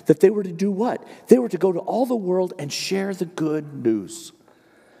times that they were to do what? They were to go to all the world and share the good news.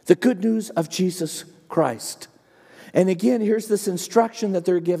 The good news of Jesus Christ. And again, here's this instruction that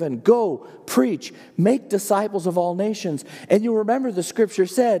they're given. Go, preach, make disciples of all nations. And you remember the scripture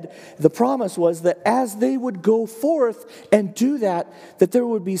said, the promise was that as they would go forth and do that, that there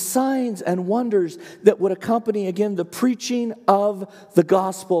would be signs and wonders that would accompany, again, the preaching of the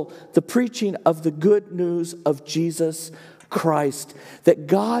gospel, the preaching of the good news of Jesus Christ, that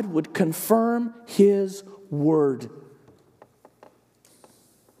God would confirm his word.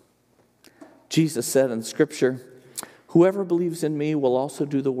 Jesus said in scripture, whoever believes in me will also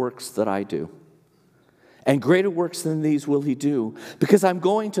do the works that I do. And greater works than these will he do, because I'm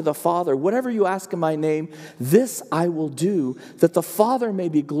going to the Father. Whatever you ask in my name, this I will do, that the Father may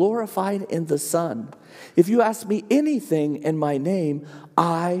be glorified in the Son. If you ask me anything in my name,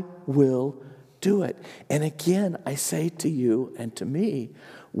 I will do it. And again, I say to you and to me,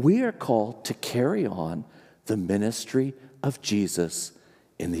 we are called to carry on the ministry of Jesus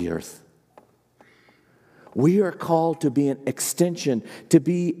in the earth. We are called to be an extension, to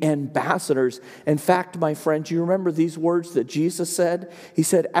be ambassadors. In fact, my friends, you remember these words that Jesus said? He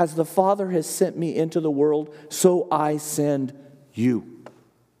said, as the Father has sent me into the world, so I send you.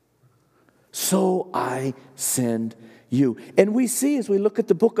 So I send you. And we see, as we look at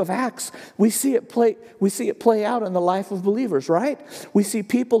the book of Acts, we see it play out in the life of believers, right? We see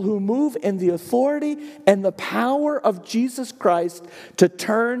people who move in the authority and the power of Jesus Christ to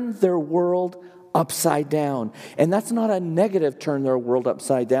turn their world upside down. And that's not a negative turn their world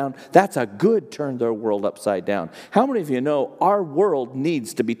upside down. That's a good turn their world upside down. How many of you know our world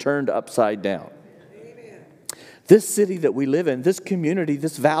needs to be turned upside down? Amen. This city that we live in, this community,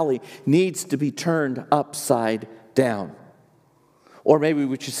 this valley needs to be turned upside down. Or maybe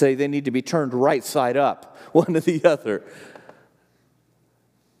we should say they need to be turned right side up, one or the other.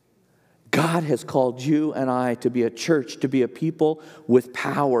 God has called you and I to be a church, to be a people with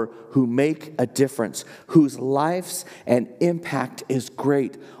power who make a difference, whose lives and impact is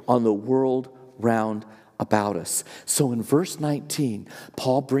great on the world round about us. So in verse 19,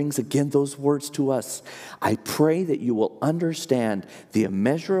 Paul brings again those words to us. I pray that you will understand the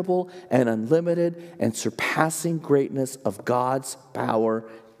immeasurable and unlimited and surpassing greatness of God's power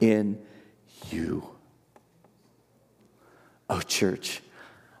in you. Oh, church,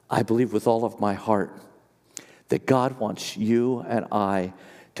 I believe with all of my heart that God wants you and I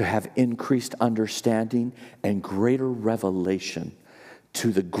to have increased understanding and greater revelation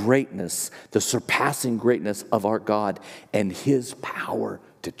to the greatness, the surpassing greatness of our God and his power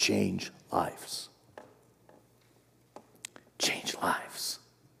to change lives. Change lives.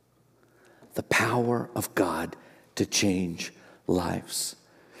 The power of God to change lives.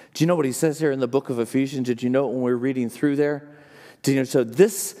 Do you know what he says here in the book of Ephesians? Did you know it when we were reading through there? So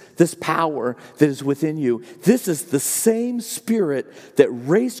this power that is within you, this is the same Spirit that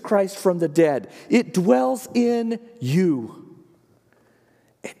raised Christ from the dead. It dwells in you.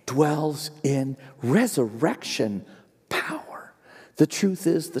 It dwells in resurrection power. The truth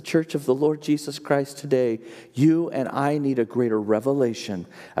is, the church of the Lord Jesus Christ today, you and I need a greater revelation,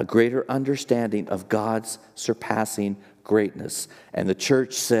 a greater understanding of God's surpassing greatness. And the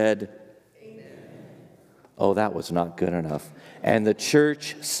church said, amen. Oh, that was not good enough. And the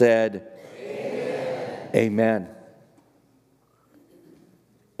church said, amen. Amen.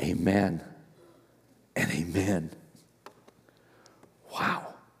 Amen. And amen. Wow.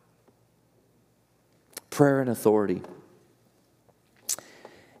 Prayer and authority.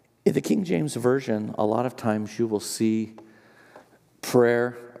 In the King James Version, a lot of times you will see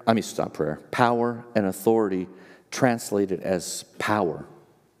power and authority translated as power.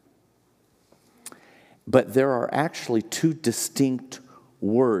 But there are actually two distinct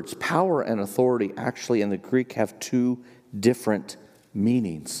words. Power and authority actually in the Greek have two different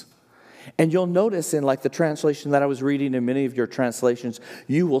meanings. And you'll notice in like the translation that I was reading in many of your translations,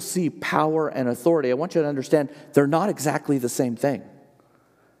 you will see power and authority. I want you to understand they're not exactly the same thing.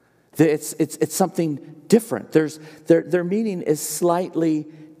 It's something different. Their meaning is slightly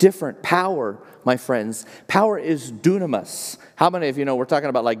different. Power, my friends, power is dunamis. How many of you know we're talking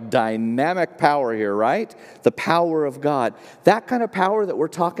about like dynamic power here, right? The power of God. That kind of power that we're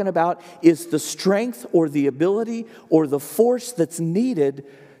talking about is the strength or the ability or the force that's needed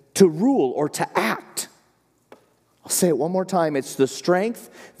to rule or to act. I'll say it one more time. It's the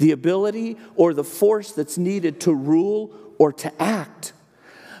strength, the ability, or the force that's needed to rule or to act.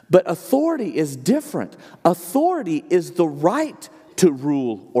 But authority is different. Authority is the right to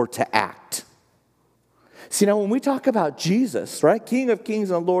rule or to act. See, now when we talk about Jesus, right, King of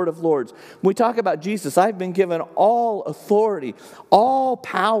Kings and Lord of Lords, when we talk about Jesus, I've been given all authority, all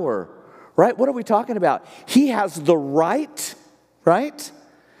power, right? What are we talking about? He has the right?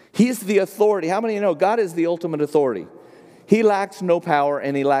 He is the authority. How many of you know God is the ultimate authority? He lacks no power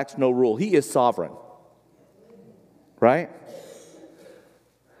and he lacks no rule. He is sovereign. Right?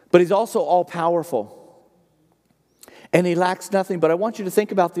 But he's also all-powerful. And he lacks nothing. But I want you to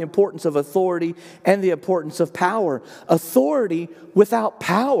think about the importance of authority and the importance of power. Authority without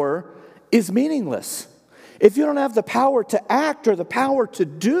power is meaningless. If you don't have the power to act or the power to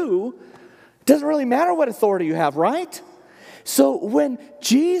do, it doesn't really matter what authority you have, right? So when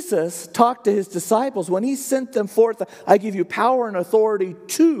Jesus talked to his disciples, when he sent them forth, I give you power and authority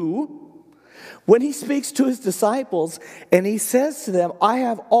to, when he speaks to his disciples and he says to them, I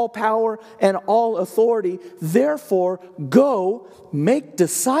have all power and all authority, therefore go make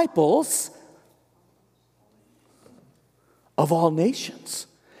disciples of all nations.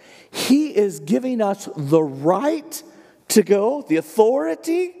 He is giving us the right to go, the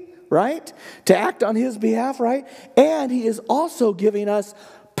authority, right, to act on his behalf, right? And he is also giving us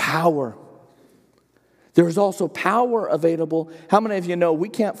power. There is also power available. How many of you know we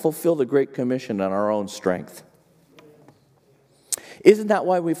can't fulfill the Great Commission on our own strength? Isn't that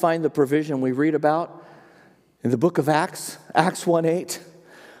why we find the provision we read about in the book of Acts, Acts 1:8?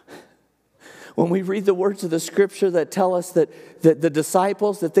 When we read the words of the scripture that tell us that the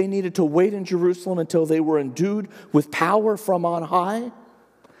disciples, that they needed to wait in Jerusalem until they were endued with power from on high.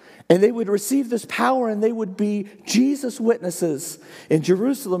 And they would receive this power and they would be Jesus' witnesses in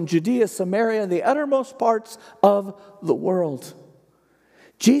Jerusalem, Judea, Samaria, and the uttermost parts of the world.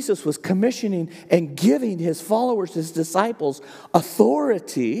 Jesus was commissioning and giving his followers, his disciples,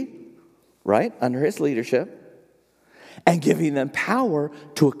 authority, right, under his leadership, and giving them power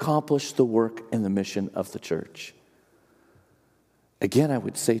to accomplish the work and the mission of the church. Again, I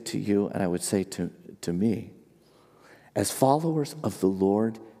would say to you, and I would say to me, as followers of the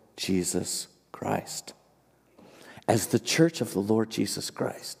Lord Jesus Christ, as the church of the Lord Jesus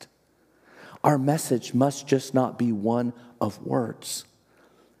Christ, our message must just not be one of words,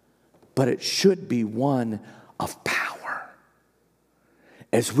 but it should be one of power.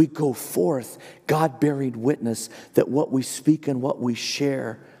 As we go forth, God bearing witness that what we speak and what we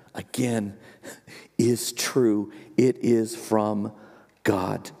share, again, is true. It is from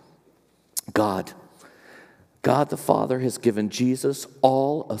God. God the Father has given Jesus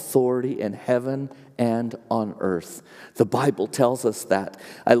all authority in heaven and on earth. The Bible tells us that.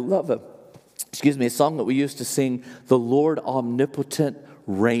 I love a song that we used to sing, "The Lord omnipotent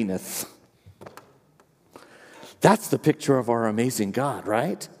reigneth." That's the picture of our amazing God,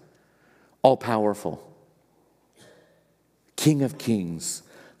 right? All powerful. King of kings,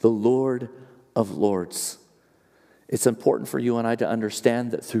 the Lord of lords. It's important for you and I to understand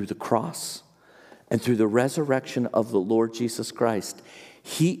that through the cross and through the resurrection of the Lord Jesus Christ,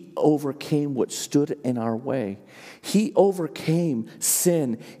 he overcame what stood in our way. He overcame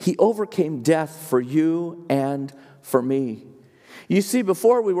sin. He overcame death for you and for me. You see,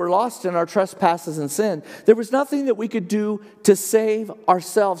 before we were lost in our trespasses and sin, there was nothing that we could do to save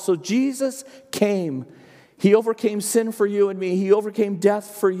ourselves. So Jesus came. He overcame sin for you and me. He overcame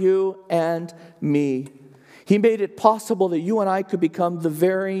death for you and me. He made it possible that you and I could become the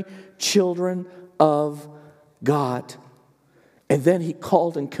very children of God. And then he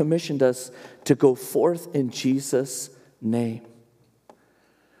called and commissioned us to go forth in Jesus' name.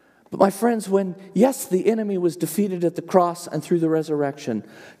 But my friends, when, yes, the enemy was defeated at the cross and through the resurrection,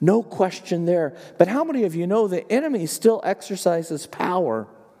 no question there. But how many of you know the enemy still exercises power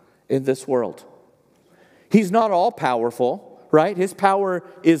in this world? He's not all powerful, right? His power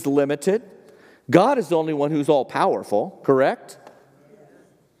is limited. God is the only one who's all powerful, correct?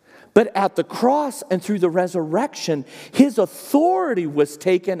 But at the cross and through the resurrection, his authority was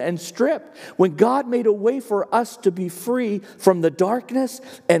taken and stripped. When God made a way for us to be free from the darkness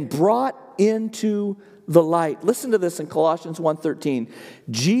and brought into the light. Listen to this in Colossians 1:13.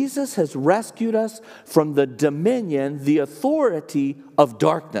 Jesus has rescued us from the dominion, the authority of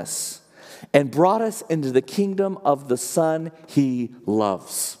darkness, and brought us into the kingdom of the Son he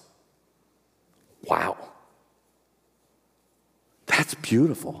loves. Wow. That's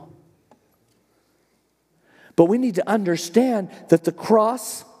beautiful. But we need to understand that the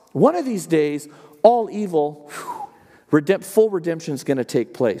cross, one of these days, all evil, full redemption is going to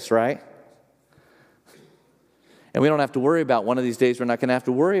take place, right? And we don't have to worry about one of these days, we're not going to have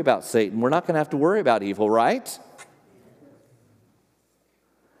to worry about Satan. We're not going to have to worry about evil, right?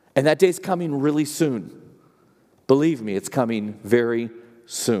 And that day's coming really soon. Believe me, it's coming very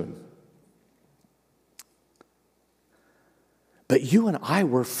soon. But you and I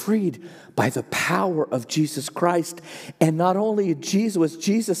were freed by the power of Jesus Christ. And not only was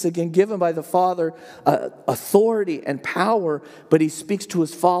Jesus again given by the Father authority and power, but he speaks to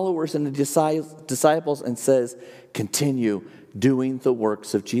his followers and the disciples and says, continue doing the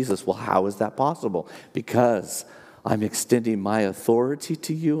works of Jesus. Well, how is that possible? Because I'm extending my authority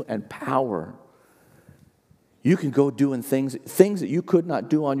to you and power. You can go doing things that you could not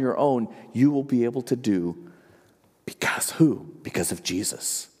do on your own, you will be able to do. Because who? Because of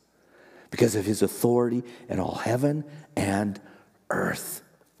Jesus. Because of his authority in all heaven and earth.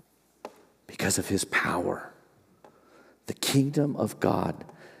 Because of his power. The kingdom of God.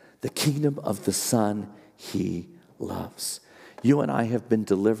 The kingdom of the Son he loves. You and I have been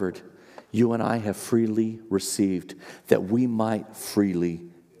delivered. You and I have freely received that we might freely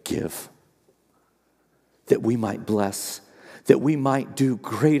give. That we might bless. That we might do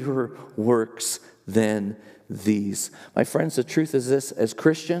greater works than these. My friends, the truth is this: as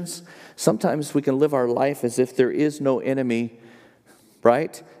Christians, sometimes we can live our life as if there is no enemy,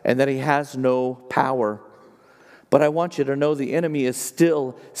 right? And that he has no power. But I want you to know the enemy is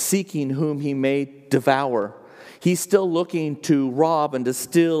still seeking whom he may devour. He's still looking to rob and to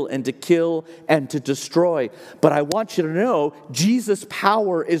steal and to kill and to destroy. But I want you to know Jesus'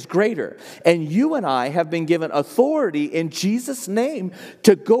 power is greater. And you and I have been given authority in Jesus' name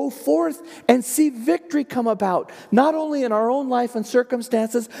to go forth and see victory come about. Not only in our own life and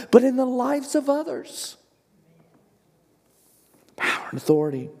circumstances, but in the lives of others. Power and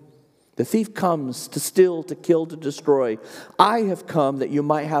authority. The thief comes to steal, to kill, to destroy. I have come that you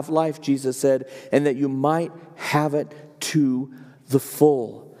might have life, Jesus said, and that you might have it to the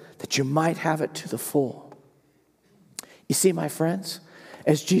full. That you might have it to the full. You see, my friends,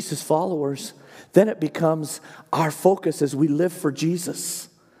 as Jesus followers, then it becomes our focus as we live for Jesus,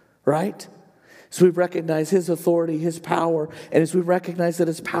 right? As we recognize his authority, his power, and as we recognize that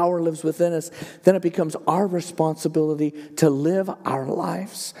his power lives within us, then it becomes our responsibility to live our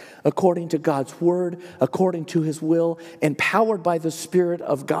lives according to God's word, according to his will, empowered by the Spirit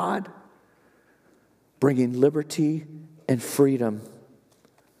of God, bringing liberty and freedom,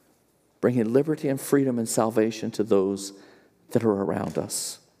 and salvation to those that are around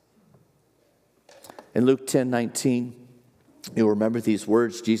us. In Luke 10:19, you'll remember these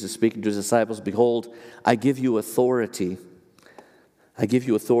words, Jesus speaking to his disciples, "Behold, I give you authority. I give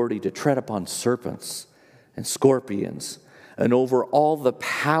you authority to tread upon serpents and scorpions and over all the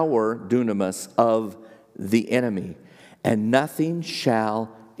power, dunamis, of the enemy, and nothing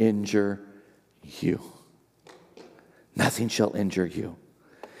shall injure you." Nothing shall injure you.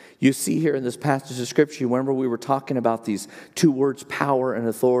 You see here in this passage of Scripture, remember we were talking about these two words, power and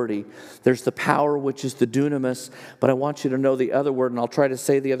authority. There's the power, which is the dunamis, but I want you to know the other word, and I'll try to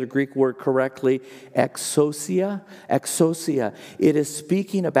say the other Greek word correctly, exousia. Exousia. It is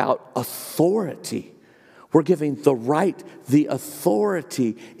speaking about authority. We're giving the right, the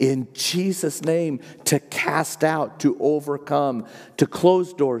authority in Jesus' name to cast out, to overcome, to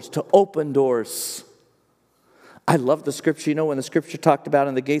close doors, to open doors. I love the scripture. You know, when the scripture talked about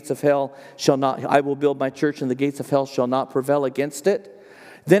in the gates of hell I will build my church and the gates of hell shall not prevail against it.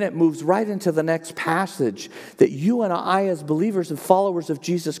 Then it moves right into the next passage that you and I as believers and followers of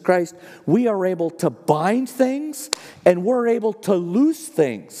Jesus Christ, we are able to bind things and we're able to loose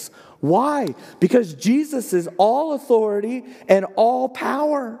things. Why? Because Jesus is all authority and all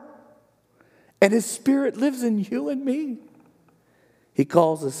power. And his Spirit lives in you and me. He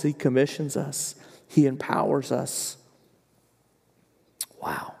calls us, he commissions us. He empowers us.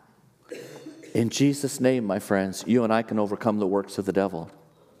 Wow. In Jesus' name, my friends, you and I can overcome the works of the devil.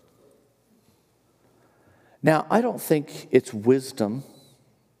 Now, I don't think it's wisdom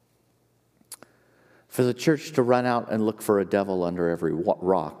for the church to run out and look for a devil under every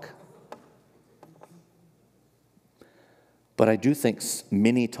rock. But I do think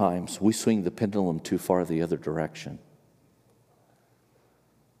many times we swing the pendulum too far the other direction.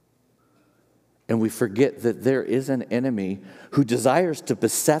 And we forget that there is an enemy who desires to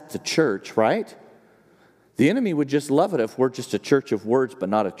beset the church, right? The enemy would just love it if we're just a church of words, but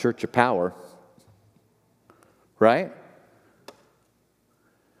not a church of power. Right?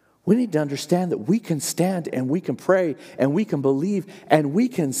 We need to understand that we can stand and we can pray and we can believe and we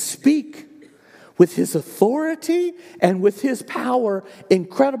can speak. With his authority and with his power,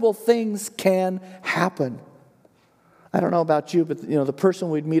 incredible things can happen. I don't know about you, but the person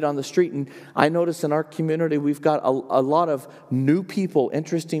we'd meet on the street, and I notice in our community we've got a lot of new people,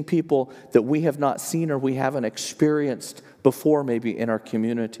 interesting people that we have not seen or we haven't experienced before maybe in our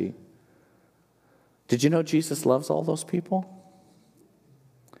community. Did you know Jesus loves all those people?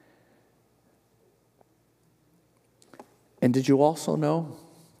 And did you also know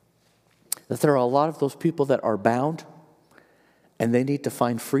that there are a lot of those people that are bound and they need to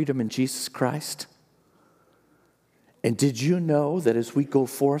find freedom in Jesus Christ? And did you know that as we go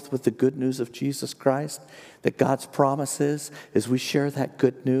forth with the good news of Jesus Christ, that God's promise is, as we share that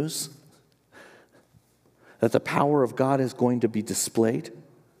good news, that the power of God is going to be displayed?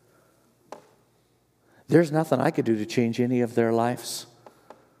 There's nothing I could do to change any of their lives.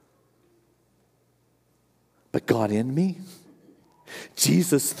 But God in me,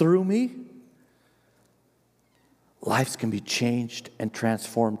 Jesus through me, lives can be changed and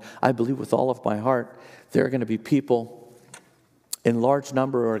transformed. I believe with all of my heart, there are going to be people in large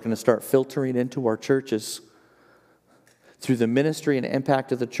number who are going to start filtering into our churches through the ministry and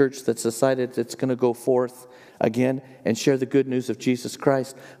impact of the church that's decided it's going to go forth again and share the good news of Jesus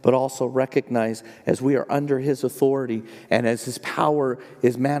Christ, but also recognize as we are under His authority and as His power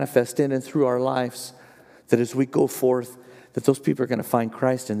is manifest in and through our lives, that as we go forth, that those people are going to find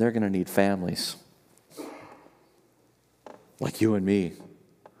Christ and they're going to need families. Like you and me.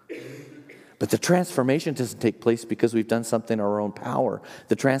 But the transformation doesn't take place because we've done something in our own power.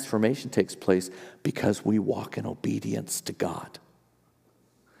 The transformation takes place because we walk in obedience to God.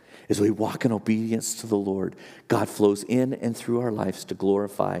 As we walk in obedience to the Lord, God flows in and through our lives to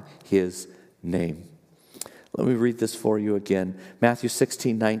glorify His name. Let me read this for you again. Matthew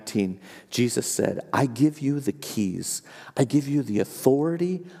 16:19, Jesus said, I give you the keys. I give you the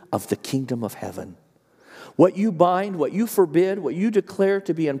authority of the kingdom of heaven. What you bind, what you forbid, what you declare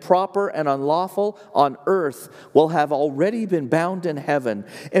to be improper and unlawful on earth will have already been bound in heaven.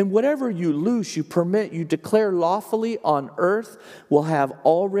 And whatever you loose, you permit, you declare lawfully on earth will have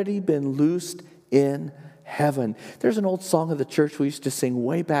already been loosed in heaven. There's an old song of the church we used to sing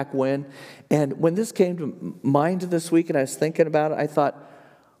way back when. And when this came to mind this week and I was thinking about it, I thought,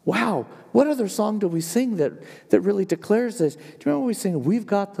 wow, what other song do we sing that really declares this? Do you remember we sing, we've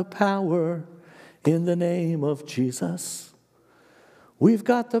got the power in the name of Jesus. We've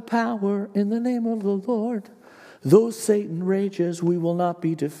got the power in the name of the Lord. Though Satan rages, we will not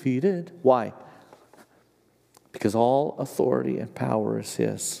be defeated. Why? Because all authority and power is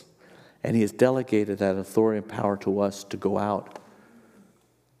His. And He has delegated that authority and power to us to go out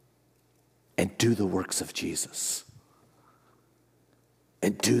and do the works of Jesus.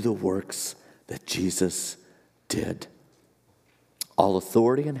 And do the works that Jesus did. All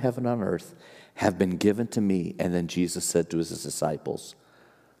authority in heaven and on earth have been given to me. And then Jesus said to His disciples,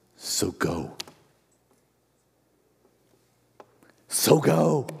 so go. So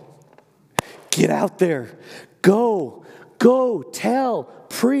go. Get out there. Go. Go. Tell.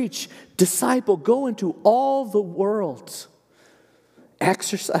 Preach. Disciple. Go into all the world.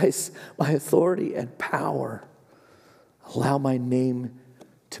 Exercise my authority and power. Allow my name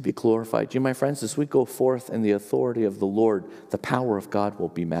to be glorified. You, my friends, as we go forth in the authority of the Lord, the power of God will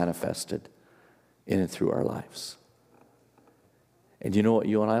be manifested in and through our lives. And you know what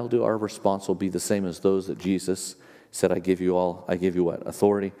you and I will do? Our response will be the same as those that Jesus said, I give you what?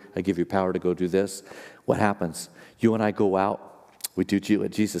 Authority. I give you power to go do this. What happens? You and I go out. We do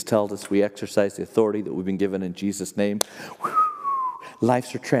what Jesus tells us. We exercise the authority that we've been given in Jesus' name.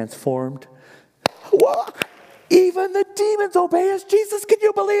 Lives are transformed. Whoa. Even the demons obey us. Jesus, can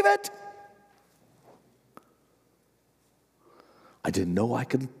you believe it? I didn't know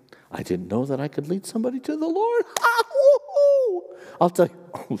that I could lead somebody to the Lord. I'll tell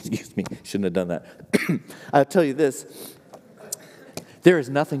you, excuse me, shouldn't have done that. I'll tell you this. There is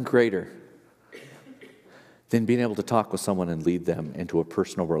nothing greater than being able to talk with someone and lead them into a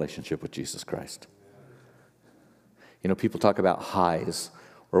personal relationship with Jesus Christ. You know, people talk about highs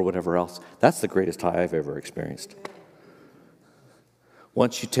or whatever else. That's the greatest high I've ever experienced.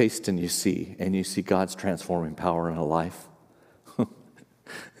 Once you taste and you see God's transforming power in a life,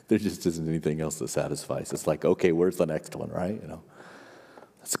 there just isn't anything else that satisfies. It's like, okay, where's the next one, right? You know,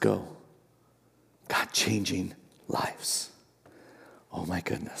 let's go. God changing lives. Oh my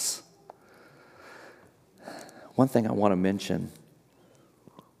goodness. One thing I want to mention,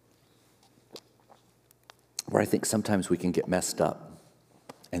 where I think sometimes we can get messed up,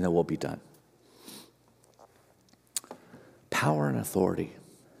 and then we'll be done. Power and authority.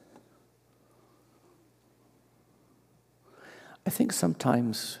 I think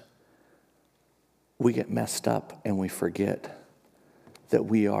sometimes we get messed up and we forget that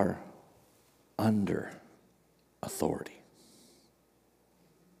we are under authority.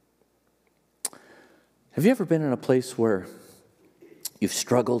 Have you ever been in a place where you've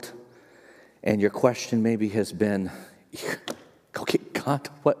struggled and your question maybe has been, okay, God,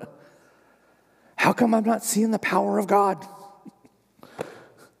 what? How come I'm not seeing the power of God?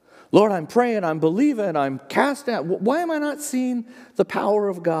 Lord, I'm praying, I'm believing, I'm casting out. Why am I not seeing the power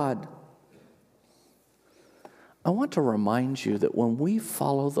of God? I want to remind you that when we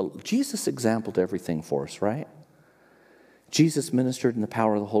follow Jesus exampled everything for us, right? Jesus ministered in the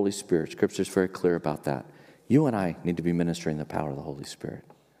power of the Holy Spirit. Scripture is very clear about that. You and I need to be ministering the power of the Holy Spirit.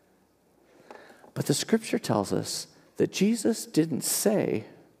 But the Scripture tells us that Jesus didn't say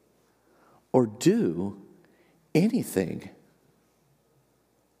or do anything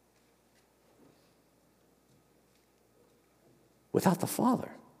without the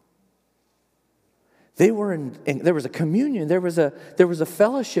Father. They were there was a communion, there was a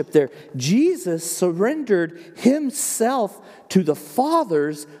fellowship there. Jesus surrendered himself to the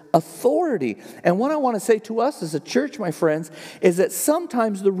Father's authority. And what I want to say to us as a church, my friends, is that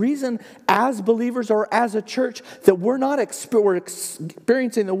sometimes the reason as believers or as a church that we're not we're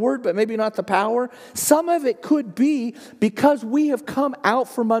experiencing the word, but maybe not the power, some of it could be because we have come out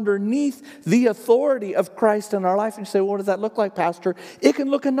from underneath the authority of Christ in our life. And you say, well, what does that look like, Pastor? It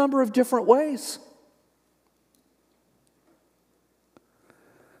can look a number of different ways.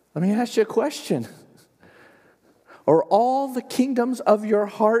 Let me ask you a question. Are all the kingdoms of your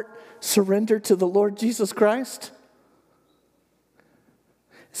heart surrendered to the Lord Jesus Christ?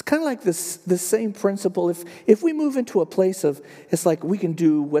 It's kind of like this same principle. If we move into a place of, it's like we can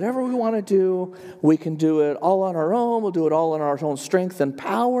do whatever we want to do. We can do it all on our own. We'll do it all in our own strength and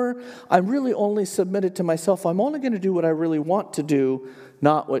power. I'm really only submitted to myself. I'm only going to do what I really want to do,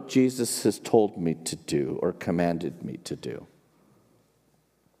 not what Jesus has told me to do or commanded me to do.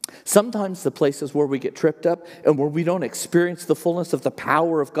 Sometimes the places where we get tripped up and where we don't experience the fullness of the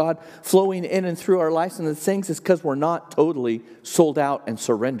power of God flowing in and through our lives and the things is because we're not totally sold out and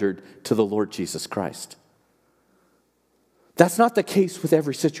surrendered to the Lord Jesus Christ. That's not the case with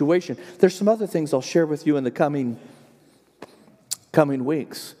every situation. There's some other things I'll share with you in the coming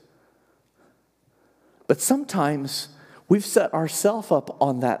weeks. But sometimes we've set ourselves up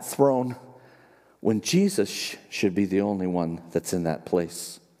on that throne when Jesus should be the only one that's in that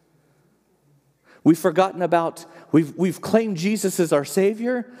place. We've forgotten about, we've claimed Jesus as our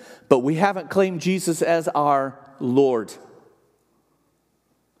Savior, but we haven't claimed Jesus as our Lord.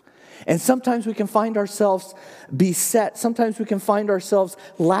 And sometimes we can find ourselves beset. Sometimes we can find ourselves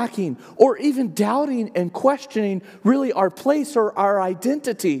lacking or even doubting and questioning really our place or our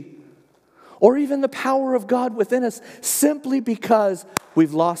identity or even the power of God within us simply because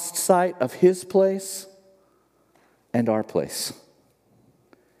we've lost sight of His place and our place.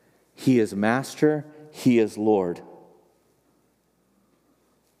 He is Master, He is Lord.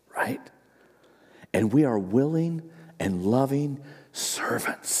 Right? And we are willing and loving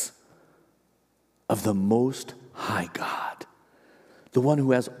servants of the Most High God, the one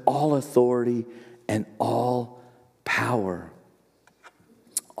who has all authority and all power.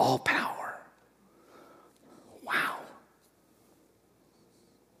 All power. Wow.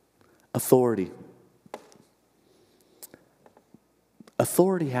 Authority.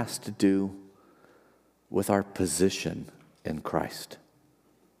 Authority has to do with our position in Christ.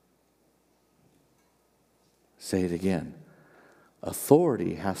 Say it again.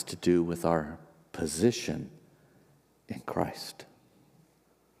 Authority has to do with our position in Christ.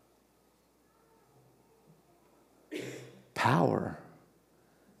 Power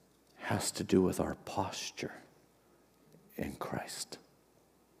has to do with our posture in Christ.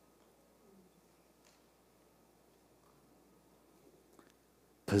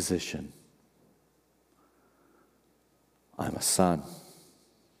 Position. I'm a son.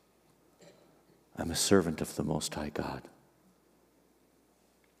 I'm a servant of the Most High God.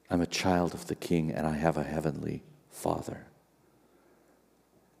 I'm a child of the King, and I have a heavenly Father.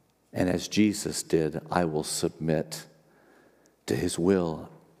 And as Jesus did, I will submit to His will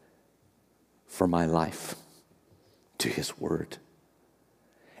for my life, to His word.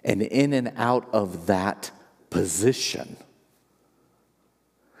 And in and out of that position,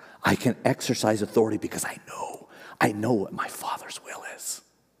 I can exercise authority because I know what my Father's will is.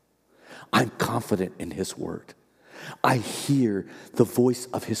 I'm confident in His word. I hear the voice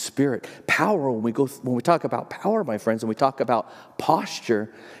of His Spirit. Power, when we talk about power, my friends, and we talk about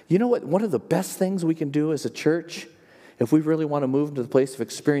posture, you know what? One of the best things we can do as a church, if we really want to move into the place of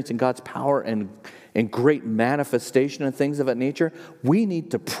experiencing God's power and great manifestation and things of that nature, we need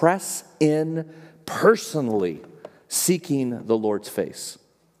to press in personally, seeking the Lord's face.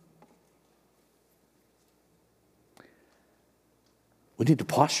 We need to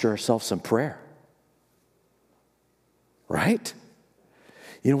posture ourselves in prayer. Right?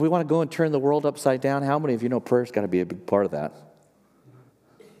 You know, we want to go and turn the world upside down. How many of you know prayer's got to be a big part of that?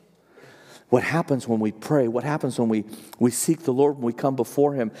 What happens when we pray? What happens when we seek the Lord, when we come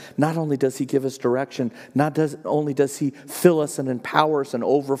before Him? Not only does He give us direction, not only does He fill us and empower us and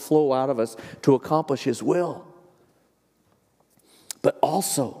overflow out of us to accomplish His will, but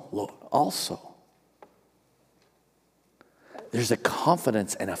also, Lord, there's a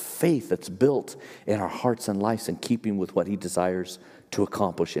confidence and a faith that's built in our hearts and lives in keeping with what He desires to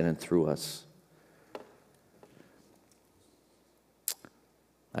accomplish in and through us.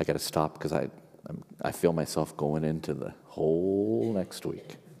 I got to stop because I feel myself going into the whole next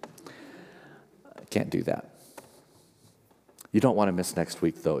week. I can't do that. You don't want to miss next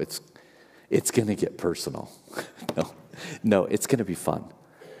week, though. It's going to get personal. No, it's going to be fun.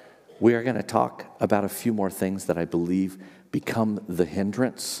 We are going to talk about a few more things that I believe become the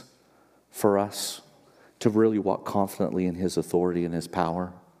hindrance for us to really walk confidently in His authority and His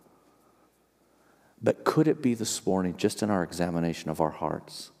power. But could it be this morning, just in our examination of our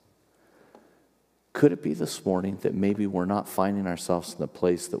hearts, could it be this morning that maybe we're not finding ourselves in the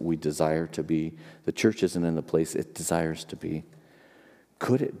place that we desire to be? The church isn't in the place it desires to be.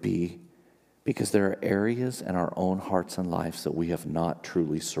 Could it be because there are areas in our own hearts and lives that we have not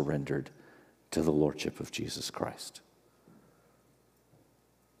truly surrendered to the Lordship of Jesus Christ?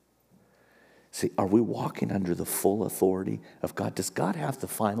 See, are we walking under the full authority of God? Does God have the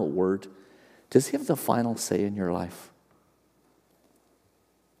final word? Does He have the final say in your life?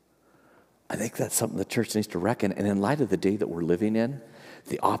 I think that's something the church needs to reckon. And in light of the day that we're living in,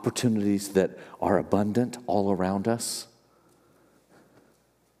 the opportunities that are abundant all around us,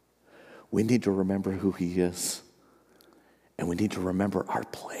 we need to remember who He is. And we need to remember our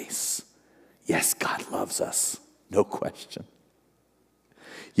place. Yes, God loves us. No question.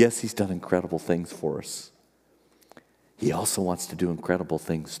 Yes, He's done incredible things for us. He also wants to do incredible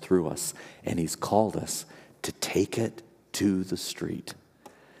things through us. And He's called us to take it to the street,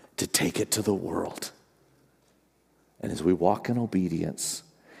 to take it to the world. And as we walk in obedience,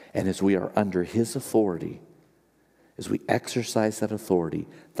 and as we are under His authority, as we exercise that authority,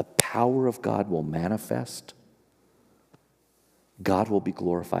 the power of God will manifest, God will be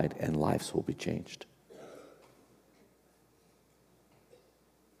glorified, and lives will be changed.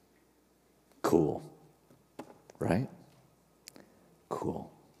 Cool. Right?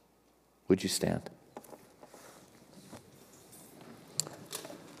 Cool. Would you stand?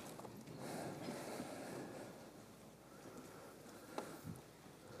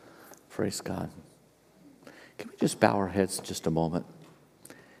 Praise God. Can we just bow our heads just a moment?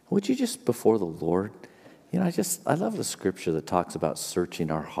 Would you just, before the Lord, I love the scripture that talks about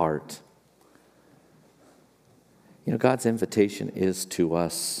searching our heart. God's invitation is to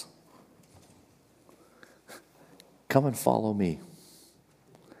us, come and follow me.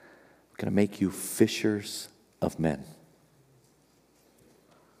 I'm going to make you fishers of men.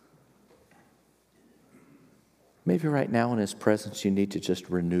 Maybe right now in His presence you need to just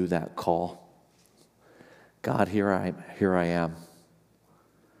renew that call. God, here I am.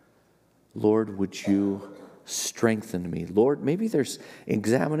 Lord, would you strengthen me? Lord, maybe there's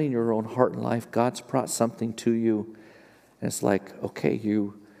examining your own heart and life. God's brought something to you. And it's like, okay,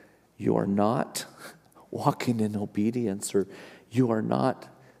 you are not walking in obedience, or you are not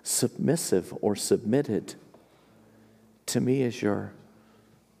submissive or submitted to me as your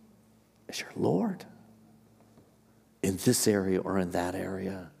Lord in this area or in that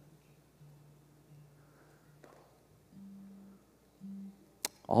area.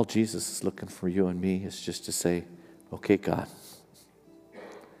 All Jesus is looking for you and me is just to say, okay, God,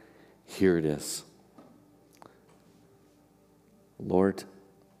 here it is. Lord,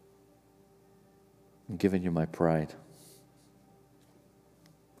 I'm giving you my pride.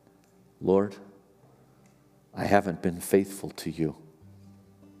 Lord, I haven't been faithful to you.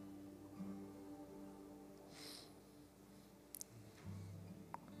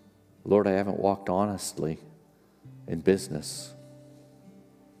 Lord, I haven't walked honestly in business.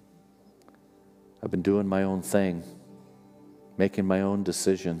 I've been doing my own thing, making my own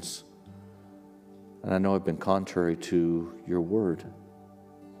decisions. And I know I've been contrary to your word.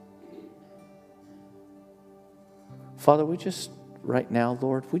 Father, we just, right now,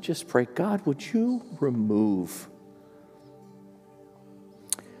 Lord, we just pray, God, would you remove,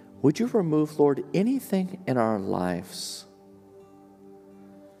 Lord, anything in our lives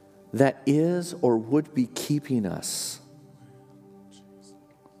that is or would be keeping us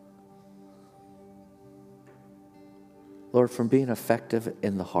Lord, from being effective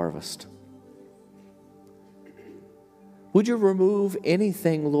in the harvest. Would you remove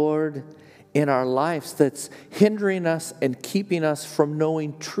anything, Lord, in our lives that's hindering us and keeping us from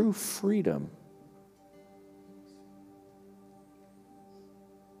knowing true freedom?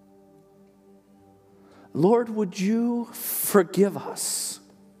 Lord, would you forgive us?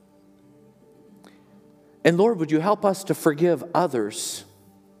 And Lord, would you help us to forgive others?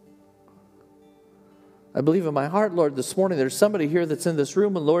 I believe in my heart, Lord, this morning there's somebody here that's in this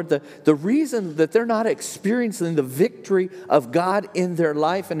room, and Lord, the reason that they're not experiencing the victory of God in their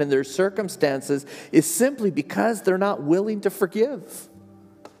life and in their circumstances is simply because they're not willing to forgive.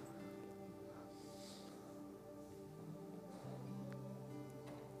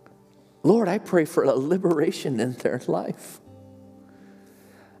 Lord, I pray for a liberation in their life.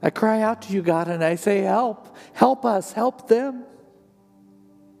 I cry out to you, God, and I say, help. Help us. Help them.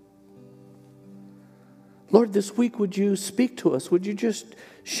 Lord, this week, would you speak to us? Would you just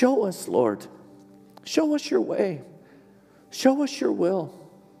show us, Lord? Show us your way. Show us your will.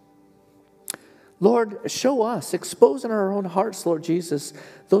 Lord, show us, expose in our own hearts, Lord Jesus,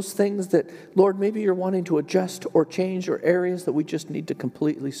 those things that, Lord, maybe you're wanting to adjust or change, or areas that we just need to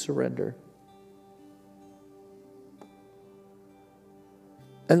completely surrender.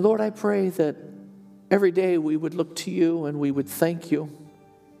 And Lord, I pray that every day we would look to you and we would thank you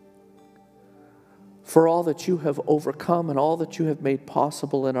for all that you have overcome and all that you have made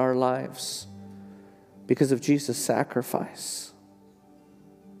possible in our lives because of Jesus' sacrifice.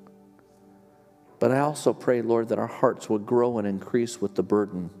 But I also pray, Lord, that our hearts would grow and increase with the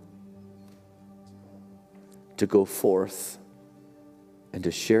burden to go forth and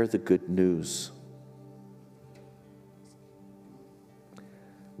to share the good news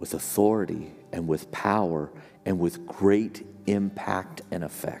with authority and with power and with great impact and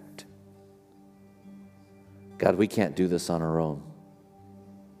effect. God, we can't do this on our own.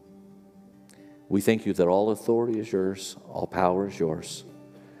 We thank you that all authority is yours, all power is yours.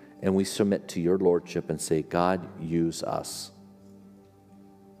 And we submit to your lordship and say, God, use us.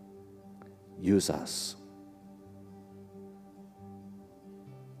 Use us.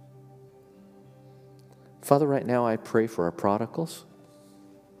 Father, right now I pray for our prodigals.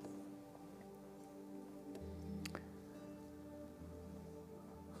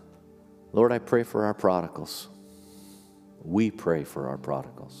 Lord, I pray for our prodigals. We pray for our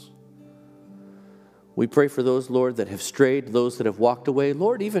prodigals. We pray for those, Lord, that have strayed, those that have walked away.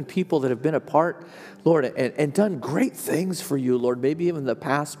 Lord, even people that have been apart, Lord, and done great things for you, Lord, maybe even in the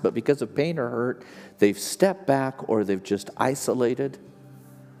past, but because of pain or hurt, they've stepped back or they've just isolated.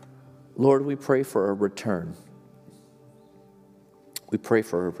 Lord, we pray for a return. We pray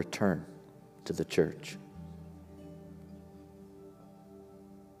for a return to the church.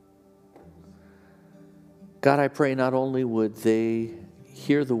 God, I pray not only would they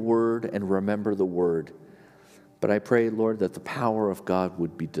hear the word and remember the word, but I pray, Lord, that the power of God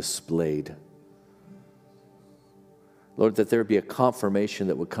would be displayed. Lord, that there would be a confirmation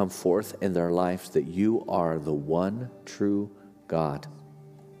that would come forth in their lives that you are the one true God.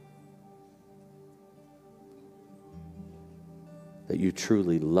 That you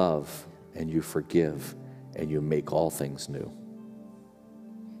truly love and you forgive and you make all things new.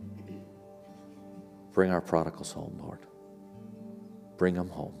 Bring our prodigals home, Lord. Bring them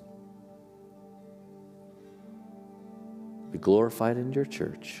home. Be glorified in your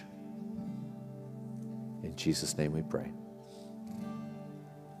church. In Jesus' name we pray.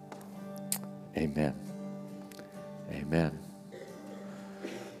 Amen. Amen.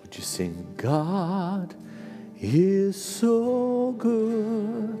 Would you sing, God is so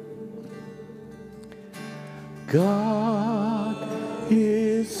good. God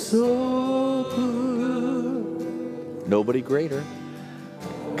is so good. Nobody greater.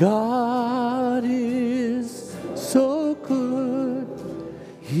 God is so good.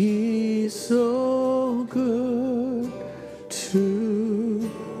 He's so good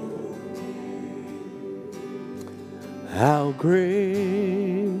to. How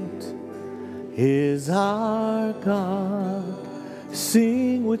great is our God.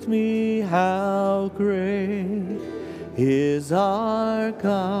 Sing with me, how great is our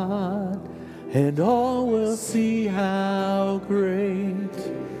God. And all will see how great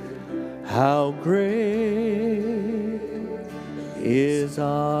is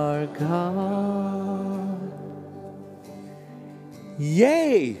our God.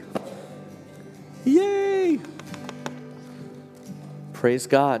 Yay! Yay! Praise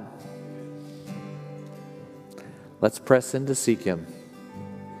God. Let's press in to seek Him.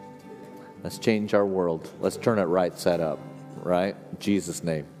 Let's change our world. Let's turn it right side up, right? In Jesus'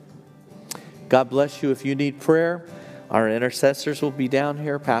 name. God bless you. If you need prayer, our intercessors will be down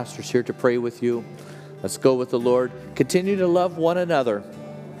here. Pastor's here to pray with you. Let's go with the Lord. Continue to love one another.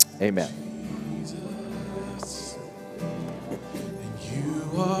 Amen. Jesus, and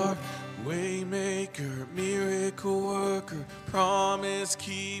you are Waymaker, miracle worker, promise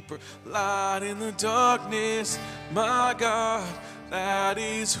keeper, light in the darkness. My God, that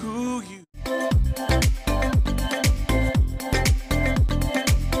is who you